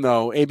and then,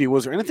 though, AB,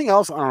 was there anything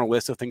else on our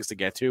list of things to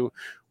get to?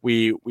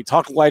 We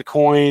talked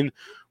Litecoin,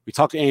 we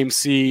talked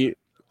AMC.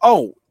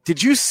 Oh,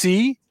 did you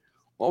see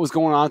what was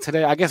going on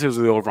today? I guess it was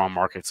the overall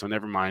market, so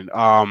never mind.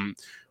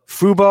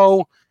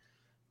 Fubo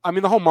I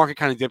mean, the whole market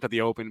kind of dipped at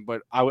the open,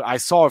 but I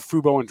saw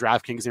Fubo and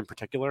DraftKings in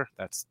particular.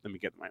 Let me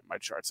get my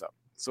charts up.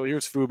 So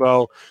here's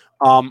Fubo.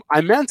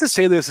 I meant to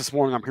say this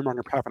morning on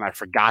pre-market prep, and I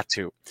forgot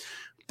to.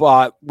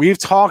 But we've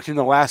talked in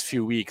the last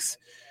few weeks,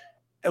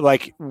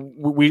 like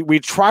we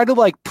try to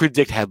like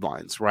predict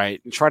headlines,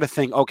 right? And try to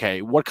think,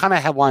 okay, what kind of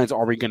headlines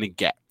are we going to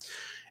get?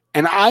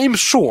 And I'm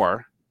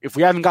sure, if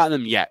we haven't gotten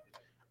them yet,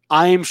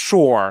 I'm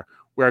sure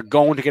we're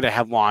going to get a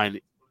headline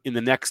in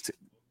the next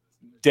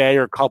day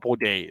or couple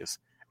days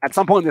at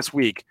some point this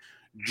week,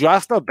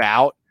 just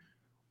about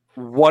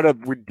what a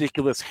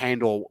ridiculous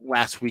handle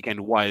last weekend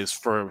was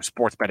for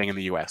sports betting in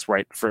the U.S.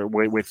 Right, for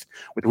with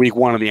week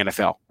 1 of the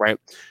NFL, right?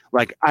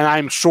 Like, and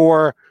I'm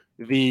sure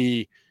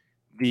the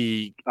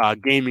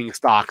gaming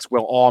stocks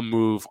will all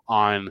move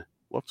on.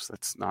 Whoops,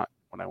 that's not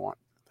what I want.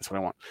 That's what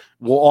I want.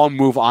 We'll all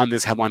move on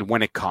this headline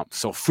when it comes.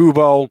 So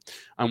Fubo,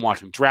 I'm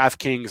watching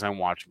DraftKings, I'm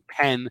watching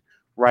Penn,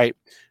 right?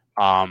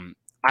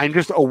 I'm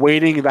just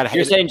awaiting that.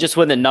 You're saying just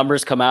when the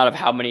numbers come out of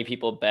how many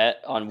people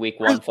bet on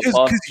week 1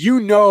 football?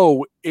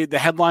 Because the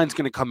headline's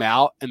going to come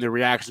out and the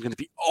reaction is going to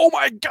be, oh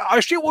my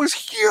gosh, it was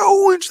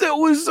huge. That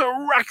was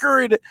a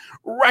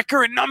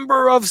record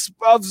number of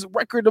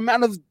record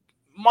amount of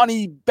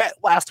money bet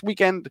last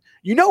weekend.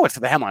 You know it's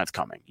the headline's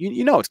coming.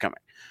 You know it's coming.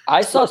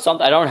 I saw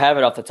something. I don't have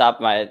it off the top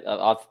of my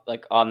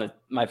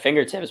my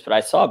fingertips, but I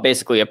saw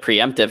basically a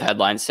preemptive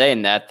headline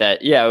saying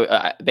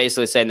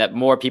basically saying that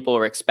more people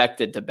were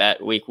expected to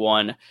bet week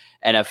 1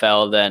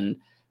 NFL than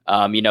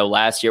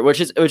last year,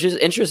 which is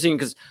interesting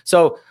because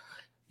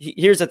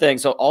here's the thing.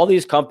 So all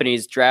these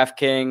companies,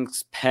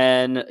 DraftKings,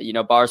 Penn,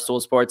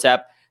 Barstool Sports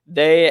app,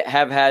 they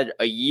have had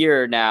a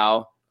year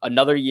now,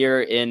 another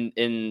year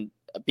in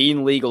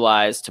being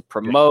legalized to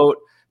promote.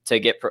 To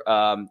get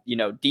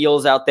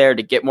deals out there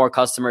to get more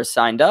customers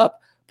signed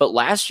up. But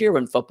last year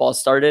when football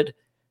started,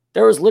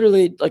 there was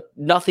literally like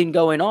nothing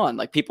going on.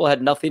 Like people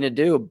had nothing to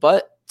do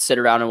but sit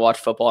around and watch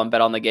football and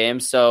bet on the game.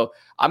 So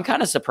I'm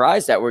kind of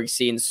surprised that we're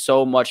seeing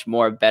so much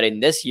more betting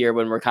this year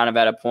when we're kind of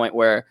at a point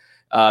where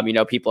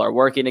people are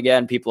working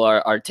again, people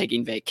are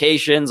taking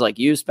vacations like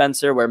you,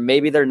 Spencer, where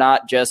maybe they're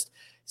not just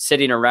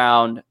sitting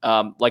around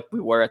like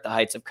we were at the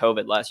heights of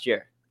COVID last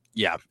year.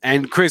 Yeah,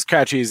 and Chris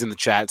Catchy is in the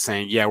chat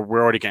saying, "Yeah, we're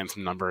already getting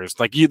some numbers.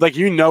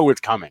 You know it's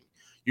coming.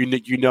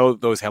 You know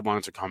those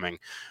headlines are coming."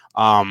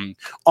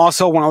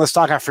 Also, one other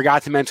stock I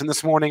forgot to mention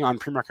this morning on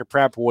pre-market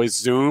prep was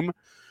Zoom,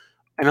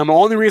 and the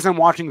only reason I'm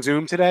watching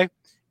Zoom today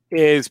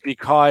is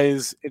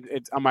because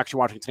I'm actually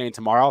watching today and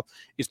tomorrow.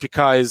 Is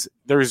because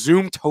their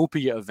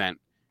Zoomtopia event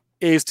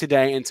is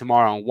today and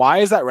tomorrow. And why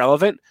is that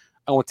relevant?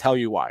 I will tell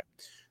you why.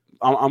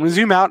 I'm going to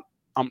zoom out.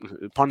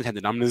 Pun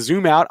intended. I'm going to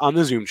zoom out on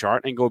the Zoom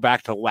chart and go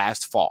back to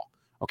last fall.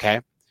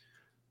 Okay.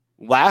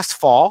 Last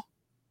fall,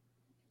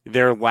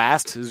 their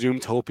last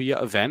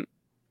Zoomtopia event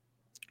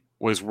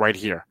was right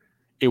here.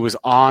 It was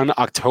on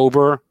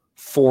October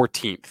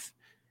 14th.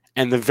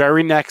 And the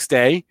very next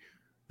day,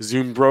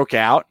 Zoom broke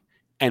out.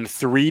 And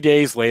 3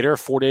 days later,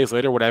 4 days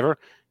later, whatever,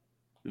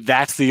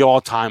 that's the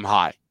all-time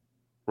high,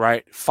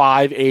 right?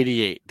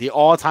 588. The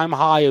all-time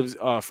high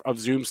of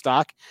Zoom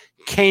stock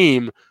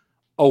came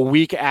a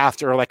week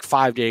after, like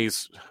 5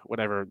 days,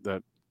 whatever,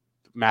 the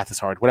math is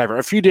hard, whatever,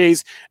 a few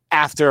days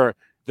after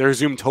their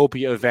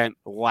Zoomtopia event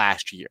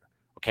last year.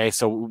 Okay,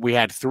 so we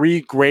had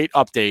 3 great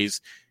up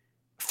days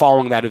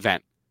following that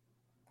event.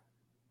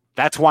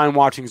 That's why I'm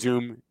watching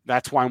Zoom.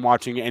 That's why I'm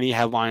watching any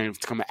headline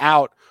to come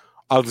out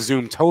of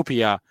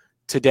Zoomtopia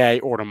today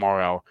or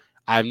tomorrow.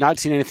 I have not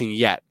seen anything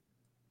yet,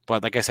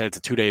 but like I said, it's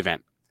a 2-day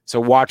event.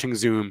 So watching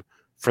Zoom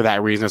for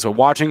that reason. So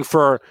watching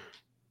for,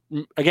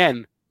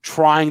 again,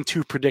 trying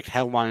to predict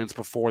headlines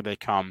before they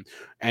come,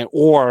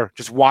 or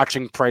just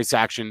watching price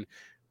action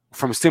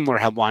from similar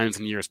headlines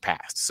in years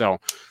past. So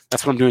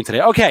that's what I'm doing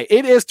today. Okay,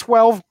 it is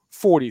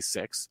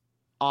 12:46.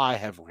 I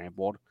have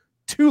rambled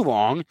too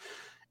long.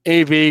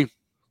 AB,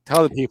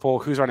 tell the people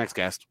who's our next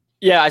guest.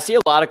 Yeah, I see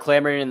a lot of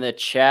clamoring in the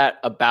chat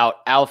about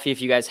Alfie.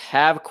 If you guys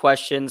have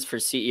questions for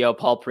CEO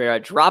Paul Pereira,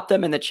 drop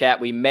them in the chat.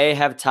 We may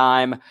have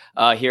time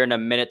here in a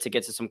minute to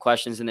get to some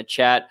questions in the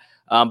chat.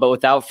 But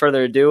without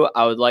further ado,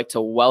 I would like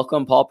to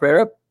welcome Paul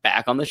Pereira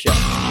back on the show.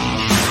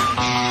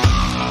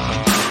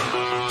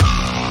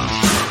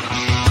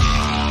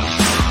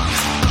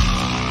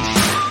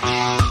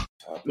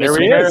 There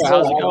he is.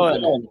 How's it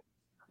going?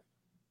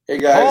 Hey,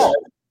 guys. Oh,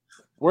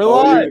 we're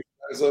live.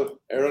 So,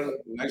 Aaron,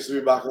 nice to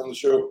be back on the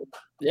show.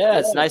 Yeah,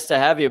 it's nice to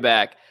have you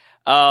back.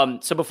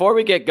 So before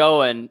we get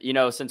going,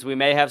 since we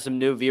may have some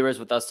new viewers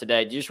with us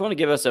today, do you just want to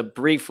give us a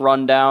brief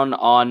rundown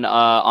on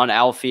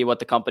Alfie, what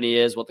the company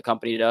is, what the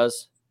company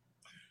does?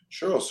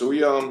 Sure. So we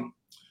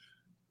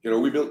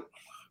built,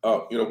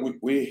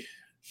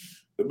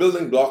 the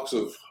building blocks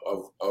of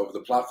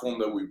the platform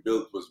that we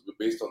built was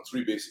based on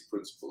 3 basic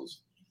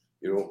principles.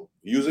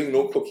 Using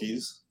no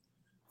cookies,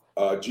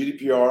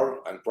 GDPR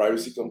and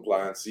privacy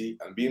compliancy,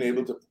 and being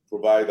able to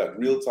provide that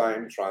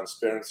real-time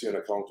transparency and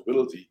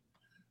accountability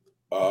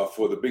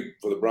for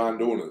the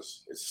brand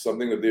owners. It's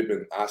something that they've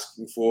been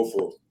asking for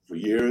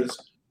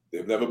years.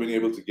 They've never been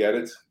able to get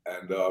it.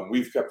 And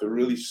we've kept a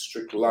really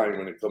strict line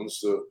when it comes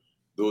to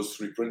those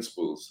three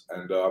principles.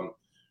 And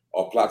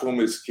our platform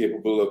is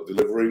capable of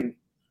delivering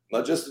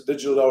not just the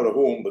digital out of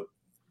home, but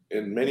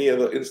in many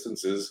other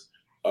instances,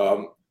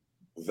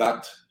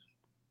 that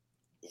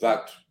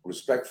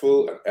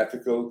respectful and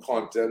ethical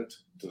content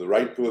to the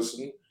right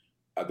person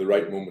at the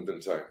right moment in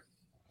time.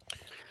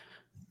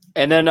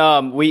 And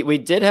then we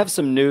did have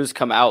some news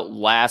come out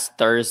last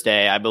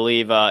Thursday, I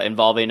believe,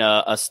 involving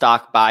a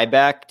stock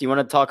buyback. Do you want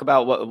to talk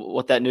about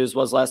what that news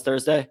was last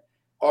Thursday?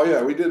 Oh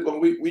yeah, we did. Well,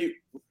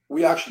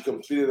 we actually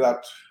completed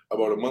that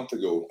about a month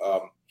ago.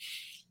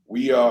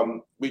 We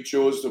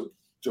chose to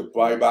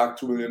buy back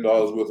 $2 million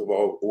worth of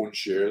our own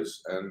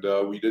shares, and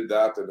we did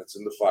that, and it's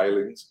in the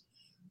filings.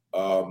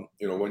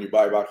 When you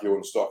buy back your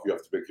own stock, you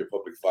have to make your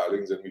public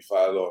filings, and we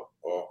filed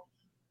our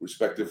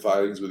respective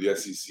filings with the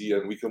SEC,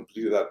 and we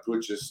completed that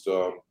purchase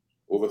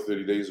over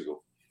 30 days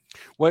ago.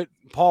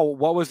 Paul,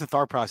 what was the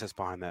thought process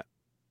behind that?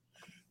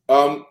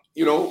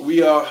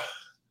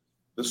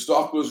 The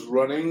stock was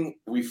running.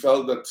 We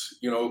felt that,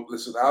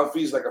 listen,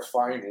 Alfie is like a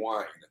fine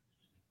wine.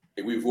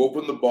 If we've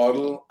opened the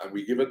bottle and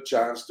we give it a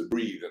chance to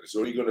breathe, and it's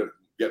only going to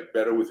get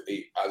better with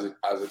as it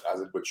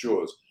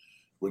matures.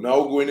 We're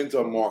now going into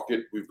a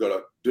market. We've got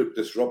a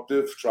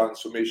disruptive,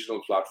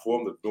 transformational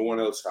platform that no one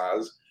else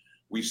has.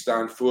 We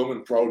stand firm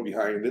and proud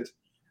behind it.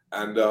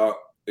 And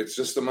it's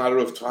just a matter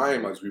of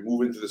time as we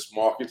move into this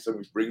market and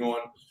we bring on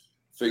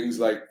things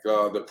like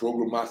the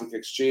programmatic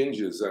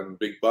exchanges and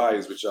big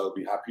buys, which I'll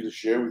be happy to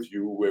share with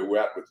you where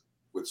we're at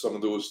with some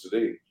of those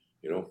today,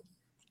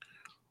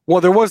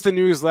 Well, there was the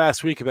news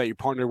last week about you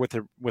partnered with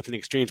an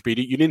exchange, but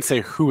you didn't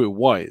say who it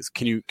was.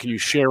 Can you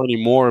share any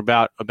more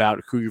about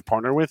who you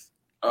partnered with?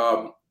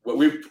 Well,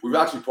 we've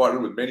actually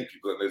partnered with many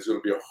people, and there's going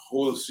to be a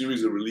whole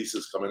series of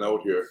releases coming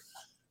out here.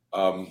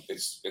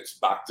 It's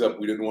backed up.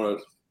 We didn't want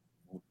to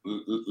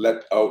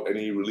let out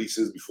any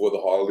releases before the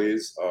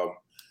holidays.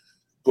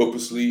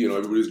 Purposely,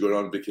 everybody's going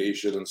on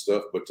vacation and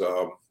stuff, but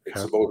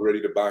it's about ready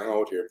to bang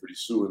out here pretty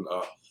soon.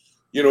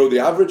 The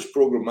average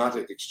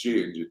programmatic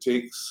exchange, it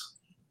takes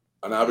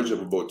an average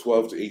of about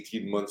 12 to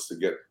 18 months to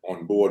get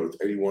on board with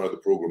any one of the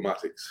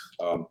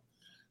programmatics.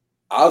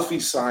 Alfie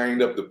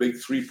signed up the big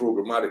three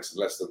programmatics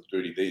in less than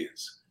 30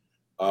 days.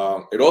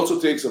 It also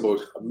takes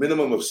about a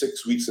minimum of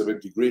 6 weeks of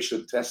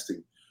integration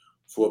testing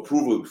for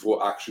approval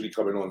before actually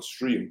coming on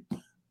stream.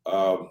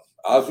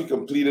 Alfie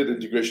completed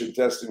integration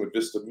testing with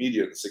Vista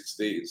Media in 6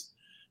 days.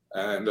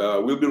 And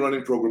we'll be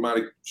running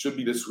programmatic, should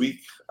be this week.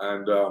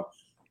 But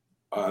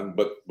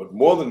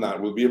more than that,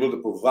 we'll be able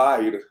to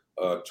provide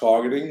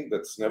targeting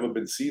that's never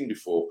been seen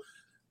before,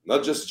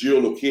 not just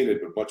geolocated,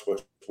 but much,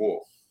 much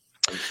more.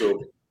 And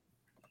so,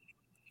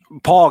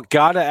 Paul,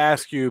 got to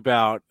ask you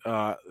about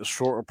the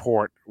short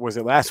report. Was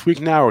it last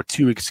week now or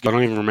 2 weeks ago? I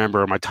don't even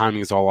remember. My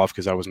timing is all off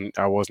because I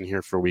wasn't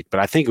here for a week, but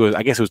I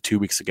guess it was 2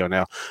 weeks ago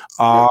now.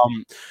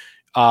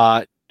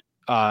 Do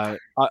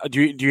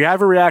you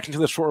have a reaction to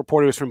the short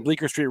report? It was from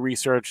Bleecker Street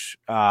Research.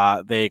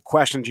 They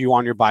questioned you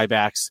on your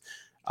buybacks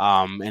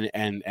and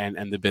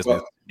the business.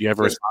 Well, do you have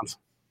a response?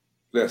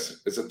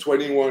 Yes, it's a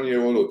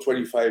 21-year-old or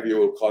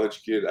 25-year-old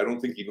college kid. I don't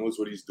think he knows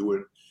what he's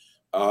doing.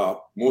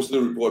 Most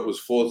of the report was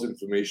false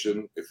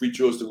information. If we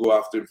chose to go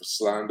after him for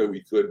slander,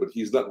 we could, but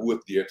he's not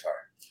worth the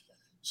airtime.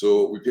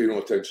 So we pay no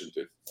attention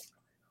to it.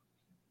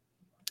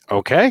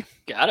 Okay.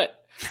 Got it.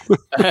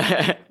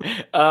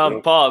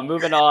 Paul,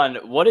 moving on.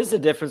 What is the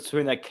difference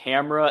between the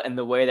camera and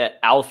the way that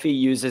Alfie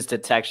uses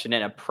detection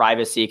in a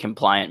privacy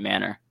compliant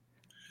manner?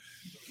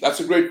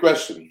 That's a great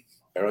question,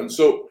 Aaron.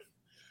 So,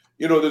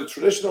 the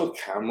traditional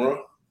camera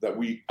that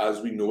as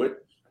we know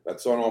it,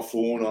 that's on our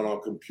phone, on our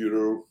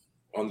computer,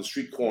 on the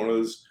street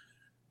corners,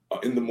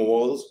 in the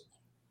malls,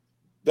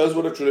 does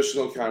what a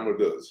traditional camera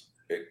does.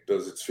 It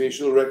does its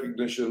facial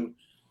recognition,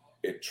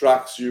 it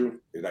tracks you,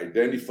 it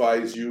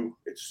identifies you,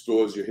 it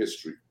stores your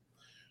history.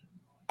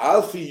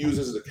 Alfie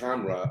uses the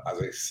camera as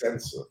a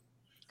sensor.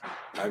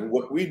 And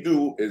what we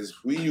do is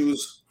we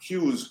use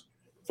cues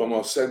from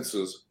our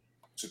sensors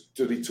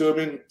to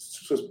determine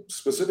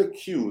specific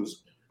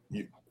cues,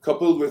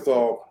 coupled with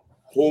our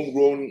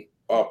homegrown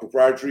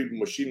proprietary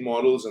machine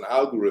models and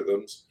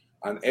algorithms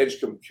and edge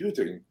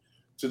computing,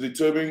 to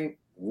determine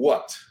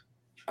what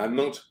and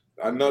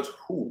not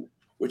who,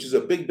 which is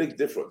a big, big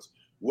difference.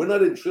 We're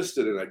not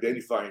interested in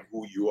identifying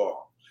who you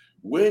are.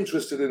 We're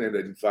interested in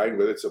identifying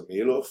whether it's a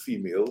male or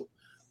female,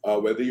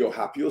 whether you're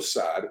happy or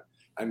sad,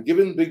 and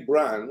giving big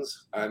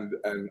brands and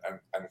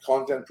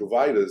content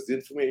providers the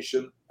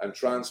information and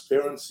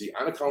transparency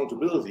and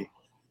accountability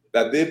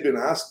that they've been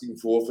asking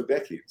for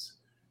decades.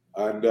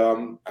 And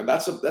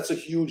that's a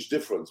huge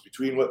difference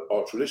between what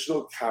our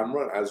traditional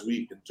camera, as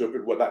we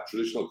interpret what that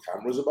traditional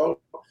camera is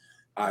about,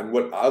 and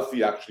what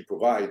Alfie actually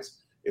provides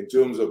in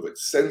terms of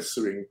its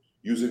censoring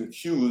using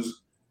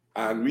cues.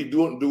 And we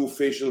don't do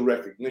facial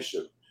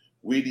recognition.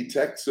 We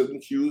detect certain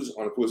cues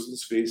on a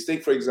person's face.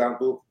 Take, for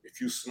example, if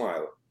you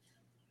smile.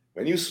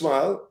 When you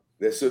smile,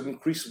 there's certain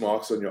crease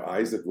marks on your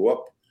eyes that go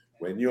up.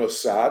 When you're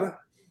sad,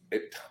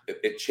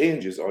 it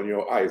changes on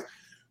your eyes.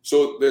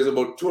 So there's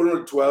about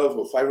 212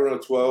 or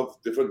 512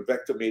 different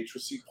vector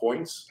matrices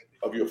points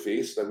of your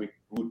face that we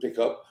would pick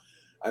up.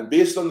 And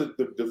based on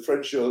the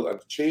differential and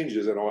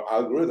changes in our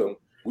algorithm,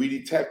 we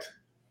detect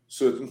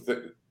certain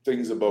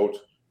things about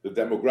the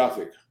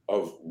demographic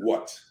of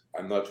what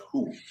and not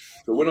who.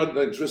 So we're not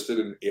interested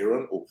in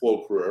Aaron or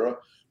Paul Pereira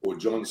or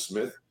John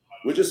Smith.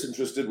 We're just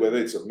interested whether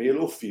it's a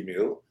male or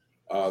female,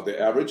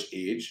 their average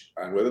age,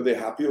 and whether they're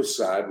happy or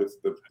sad with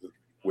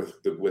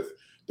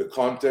the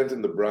content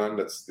and the brand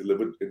that's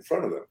delivered in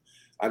front of them.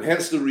 And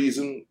hence the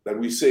reason that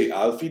we say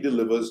Alfie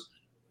delivers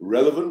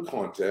relevant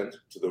content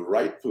to the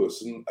right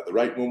person at the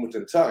right moment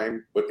in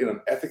time, but in an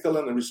ethical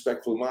and a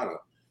respectful manner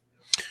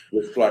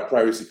with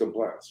privacy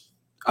compliance.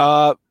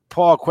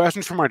 Paul,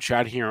 questions from our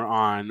chat here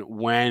on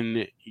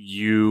when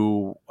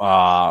you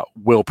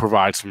will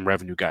provide some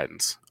revenue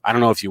guidance. I don't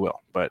know if you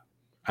will, but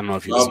I don't know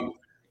if you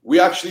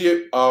we've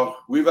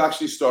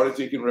actually started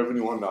taking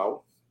revenue on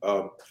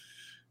now.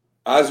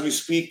 As we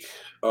speak,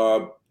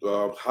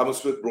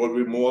 Hammersmith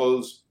Broadway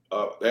malls,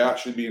 they're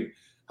actually being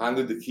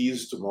handed the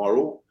keys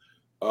tomorrow.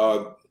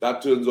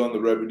 That turns on the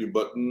revenue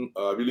button.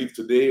 I believe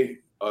today,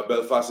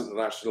 Belfast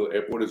International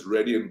Airport is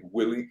ready and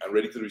willing and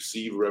ready to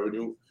receive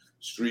revenue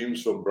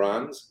streams from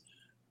brands.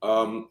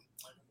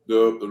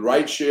 The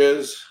ride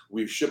shares,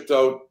 we've shipped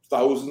out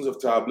thousands of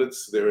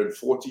tablets. They're in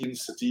 14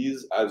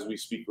 cities as we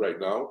speak right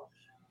now.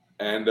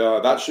 And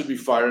that should be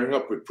firing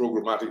up with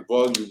programmatic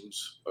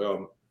volumes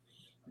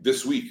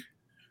this week.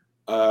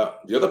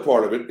 The other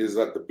part of it is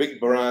that the big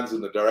brands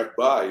and the direct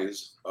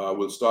buys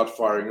will start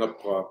firing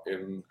up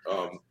in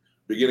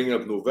beginning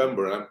of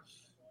November. And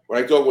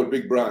when I talk about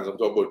big brands, I'm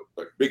talking about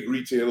like big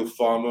retail,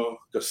 pharma,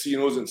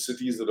 casinos in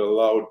cities that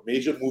allowed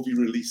major movie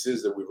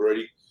releases that we've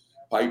already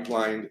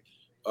pipelined,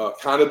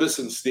 cannabis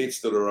in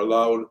states that are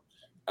allowed.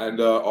 And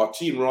our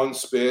team, Ron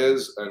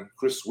Spears and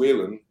Chris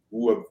Whalen,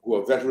 who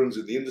are veterans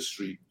in the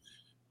industry,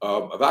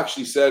 have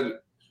actually said,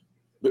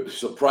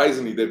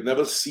 surprisingly, they've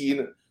never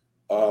seen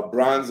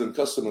brands and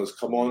customers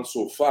come on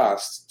so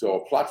fast to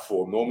our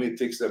platform. Normally it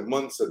takes them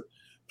months and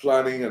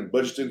planning and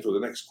budgeting for the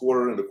next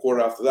quarter and the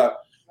quarter after that.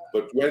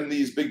 But when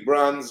these big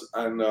brands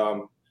and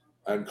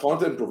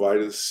content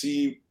providers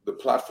see the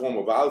platform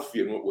of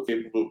Alfie and what we're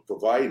capable of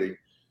providing,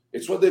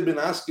 it's what they've been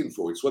asking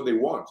for. It's what they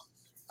want.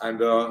 And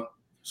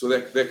so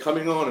they're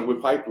coming on and we're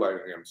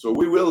pipelining them. So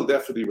we will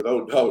definitely,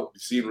 without doubt, be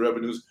seeing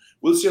revenues.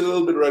 We'll see a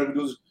little bit of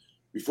revenues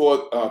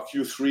before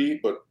Q3,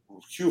 but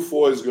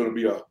Q4 is going to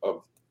be a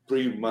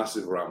pretty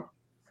massive ramp.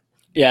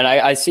 Yeah, and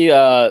I see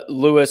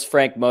Lewis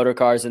Frank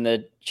Motorcars in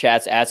the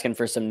chats asking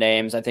for some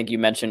names. I think you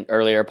mentioned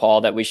earlier,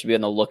 Paul, that we should be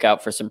on the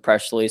lookout for some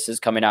press releases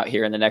coming out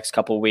here in the next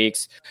couple of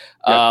weeks.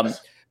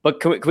 Yes. But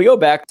can we go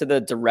back to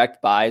the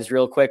direct buys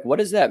real quick? What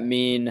does that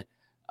mean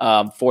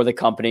for the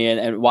company,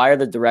 and why are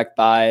the direct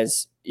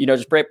buys?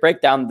 Just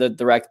break down the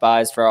direct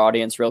buys for our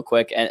audience real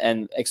quick,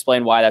 and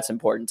explain why that's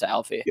important to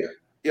Alfie.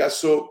 Yeah.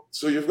 So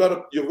you've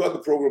got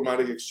the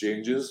programmatic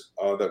exchanges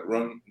that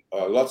run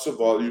lots of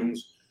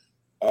volumes.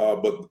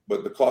 But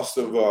the cost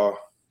of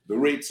the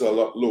rates are a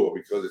lot lower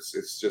because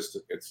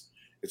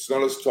it's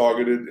not as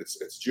targeted.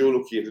 It's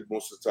geolocated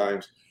most of the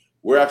times.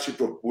 We're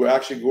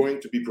actually going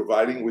to be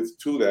providing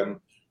to them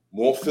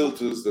more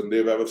filters than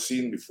they've ever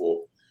seen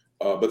before,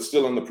 but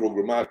still on the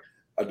programmatic.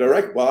 A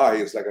direct buy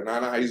is like an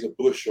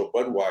Anheuser-Busch or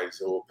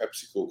Budweiser or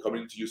PepsiCo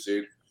coming to you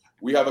saying,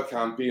 we have a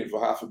campaign for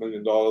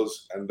 $500,000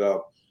 and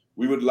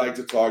we would like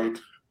to target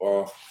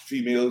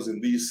females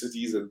in these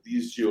cities and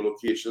these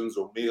geolocations,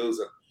 or males.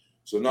 And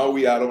so now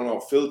we add on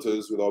our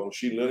filters with our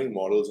machine learning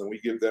models, and we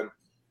give them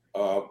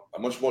a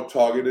much more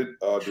targeted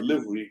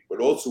delivery, but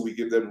also we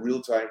give them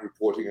real-time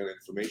reporting and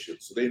information.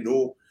 So they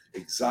know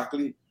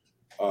exactly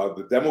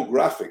the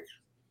demographic,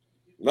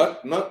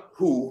 not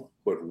who,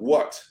 but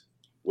what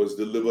was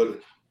delivered,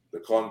 the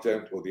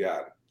content or the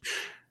ad.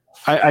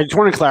 I just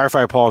want to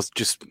clarify, Paul,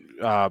 just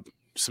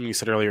something you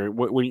said earlier.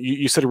 When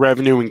you said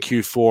revenue in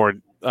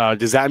Q4,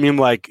 does that mean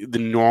like the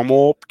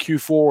normal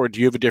Q4, or do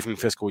you have a different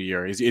fiscal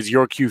year? Is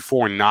your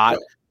Q4 not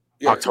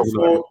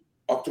October?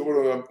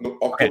 October,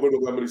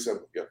 November,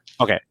 December. Yeah.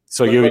 Okay,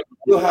 so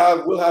we'll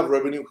have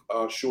revenue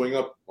showing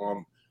up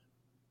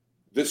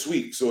this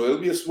week. So it'll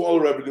be a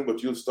small revenue,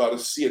 but you'll start to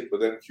see it.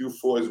 But then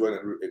Q4 is when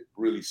it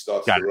really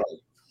starts to run.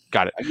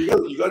 Got it. And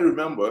you got to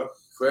remember,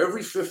 for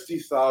every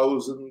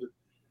 50,000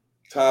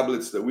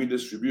 tablets that we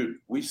distribute,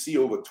 we see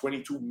over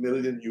 22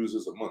 million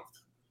users a month.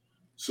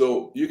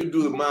 So you can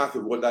do the math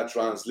of what that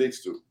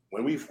translates to.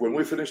 When we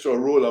finished our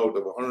rollout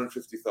of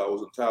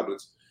 150,000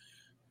 tablets,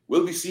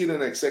 we'll be seeing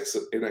in excess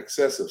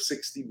of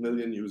 60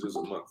 million users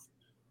a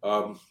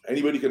month.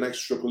 Anybody can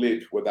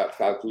extrapolate what that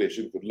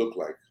calculation could look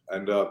like.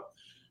 And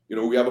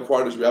we have a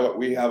partnership.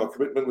 We have a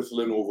commitment with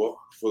Lenovo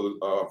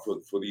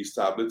for these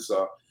tablets.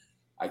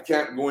 I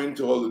can't go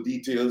into all the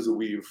details that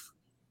we've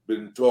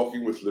been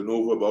talking with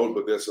Lenovo about,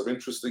 but there's some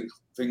interesting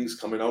things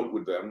coming out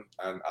with them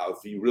and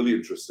Alfie, really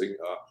interesting.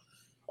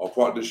 Our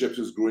partnership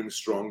is growing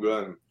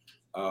stronger,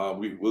 and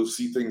we will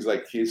see things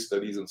like case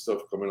studies and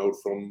stuff coming out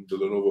from the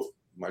Lenovo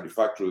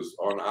manufacturers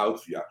on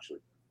Alfie, actually.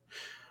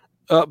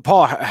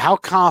 Paul, how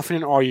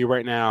confident are you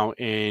right now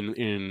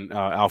in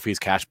Alfie's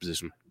cash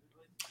position?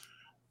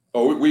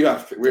 Oh,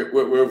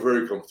 we're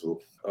very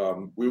comfortable.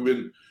 We've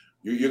been.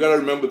 You got to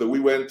remember that we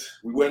went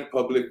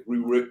public.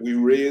 We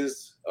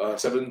raised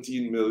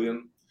 17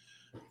 million.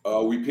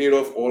 We paid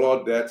off all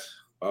our debt.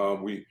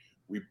 We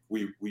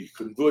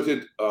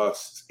converted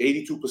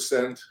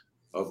 82%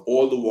 of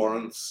all the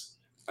warrants,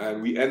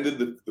 and we ended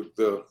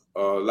the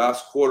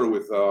last quarter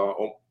with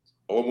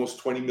almost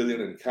 20 million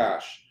in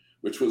cash,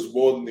 which was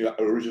more than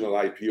the original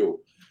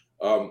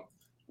IPO.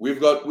 We've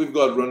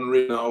got run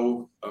rate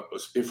now.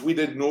 If we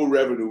did no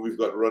revenue, we've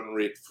got run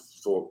rate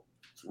for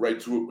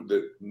right through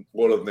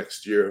all of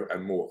next year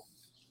and more.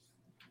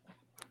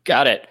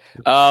 Got it.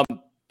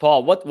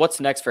 Paul, what's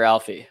next for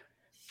Alfie?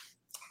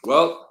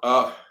 Well,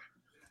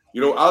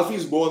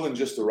 Alfie's more than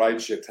just a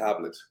rideshare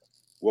tablet.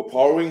 We're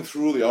powering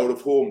through the out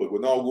of home, but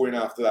we're now going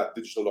after that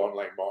digital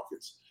online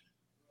markets.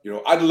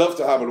 I'd love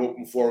to have an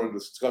open forum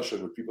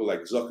discussion with people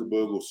like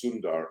Zuckerberg or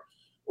Sundar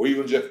or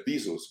even Jeff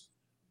Bezos,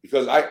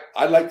 because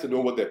I'd like to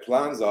know what their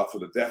plans are for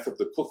the death of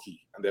the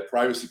cookie and their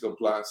privacy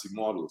compliance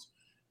models.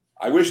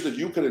 I wish that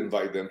you could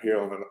invite them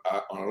here on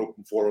an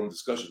open forum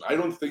discussion. I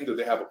don't think that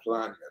they have a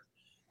plan yet.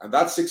 And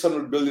that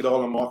 $600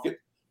 billion market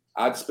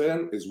ad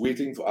spend is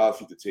waiting for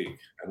Alfie to take,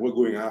 and we're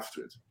going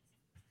after it.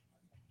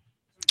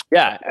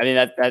 Yeah, I mean,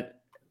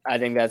 I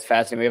think that's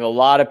fascinating. We have a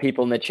lot of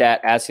people in the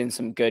chat asking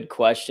some good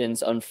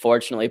questions.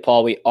 Unfortunately,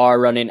 Paul, we are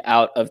running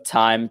out of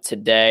time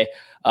today.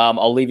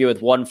 I'll leave you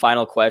with one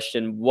final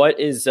question. What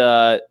is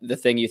the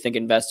thing you think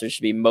investors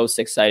should be most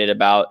excited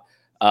about,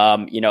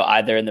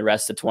 either in the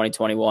rest of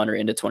 2021 or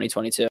into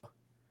 2022?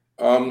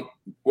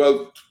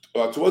 Well,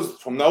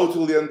 from now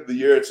till the end of the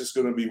year, it's just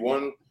going to be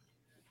one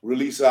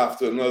release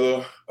after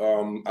another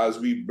as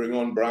we bring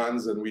on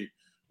brands, and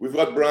we've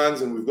got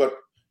brands and we've got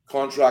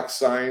contracts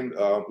signed.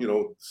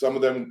 Some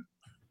of them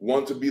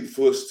want to be the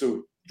first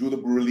to do the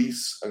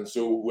release, and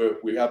so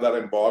we have that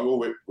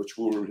embargo which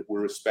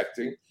we're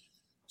respecting.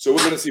 So we're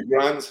going to see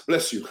brands.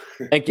 Bless you.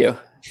 Thank you.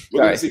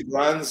 We're going to see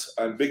brands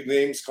and big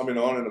names coming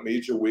on in a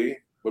major way,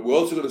 but we're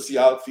also going to see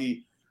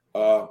Alfie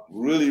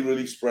really,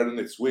 really spreading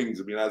its wings.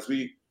 I mean, as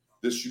we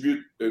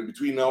distribute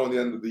between now and the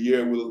end of the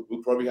year, we'll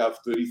probably have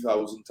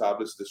 30,000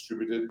 tablets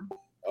distributed.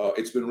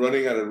 It's been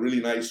running at a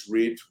really nice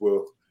rate.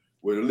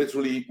 We've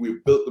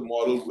built the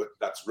model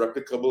that's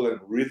replicable and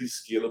really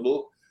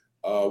scalable.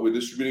 We're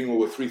distributing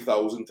over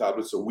 3,000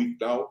 tablets a week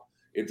now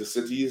into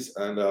cities,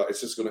 and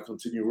it's just going to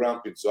continue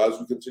ramping. So as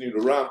we continue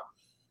to ramp,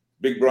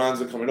 big brands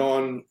are coming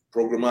on,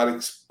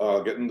 programmatics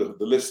getting the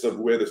list of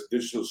where the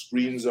digital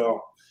screens are.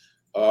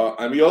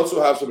 And we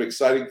also have some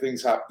exciting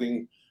things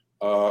happening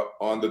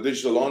on the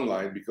digital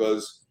online,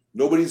 because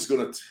nobody's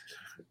not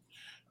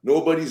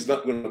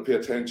going to pay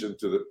attention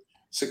to the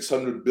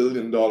 $600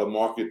 billion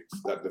market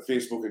that the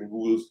Facebook and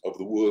Googles of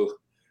the world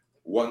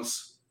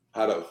once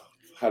had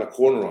a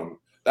corner on.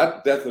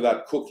 That death of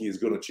that cookie is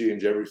going to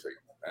change everything,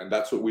 and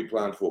that's what we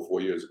planned for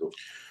 4 years ago.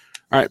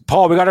 All right,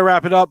 Paul, we got to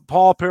wrap it up.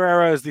 Paul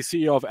Pereira is the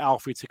CEO of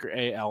Alfie, ticker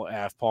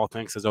ALF. Paul,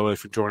 thanks as always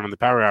for joining on the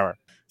Power Hour.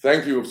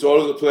 Thank you. It's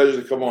always a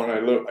pleasure to come on. I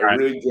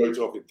really enjoy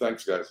talking.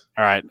 Thanks, guys.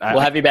 All right. We'll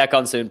have you back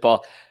on soon,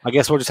 Paul. I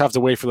guess we'll just have to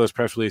wait for those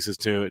press releases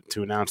to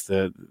announce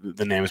the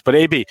names. But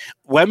AB,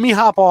 let me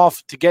hop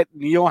off to get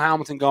Neil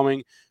Hamilton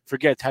going.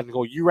 Forget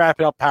technical. You wrap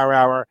it up, Power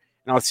Hour,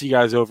 and I'll see you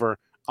guys over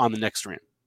on the next stream.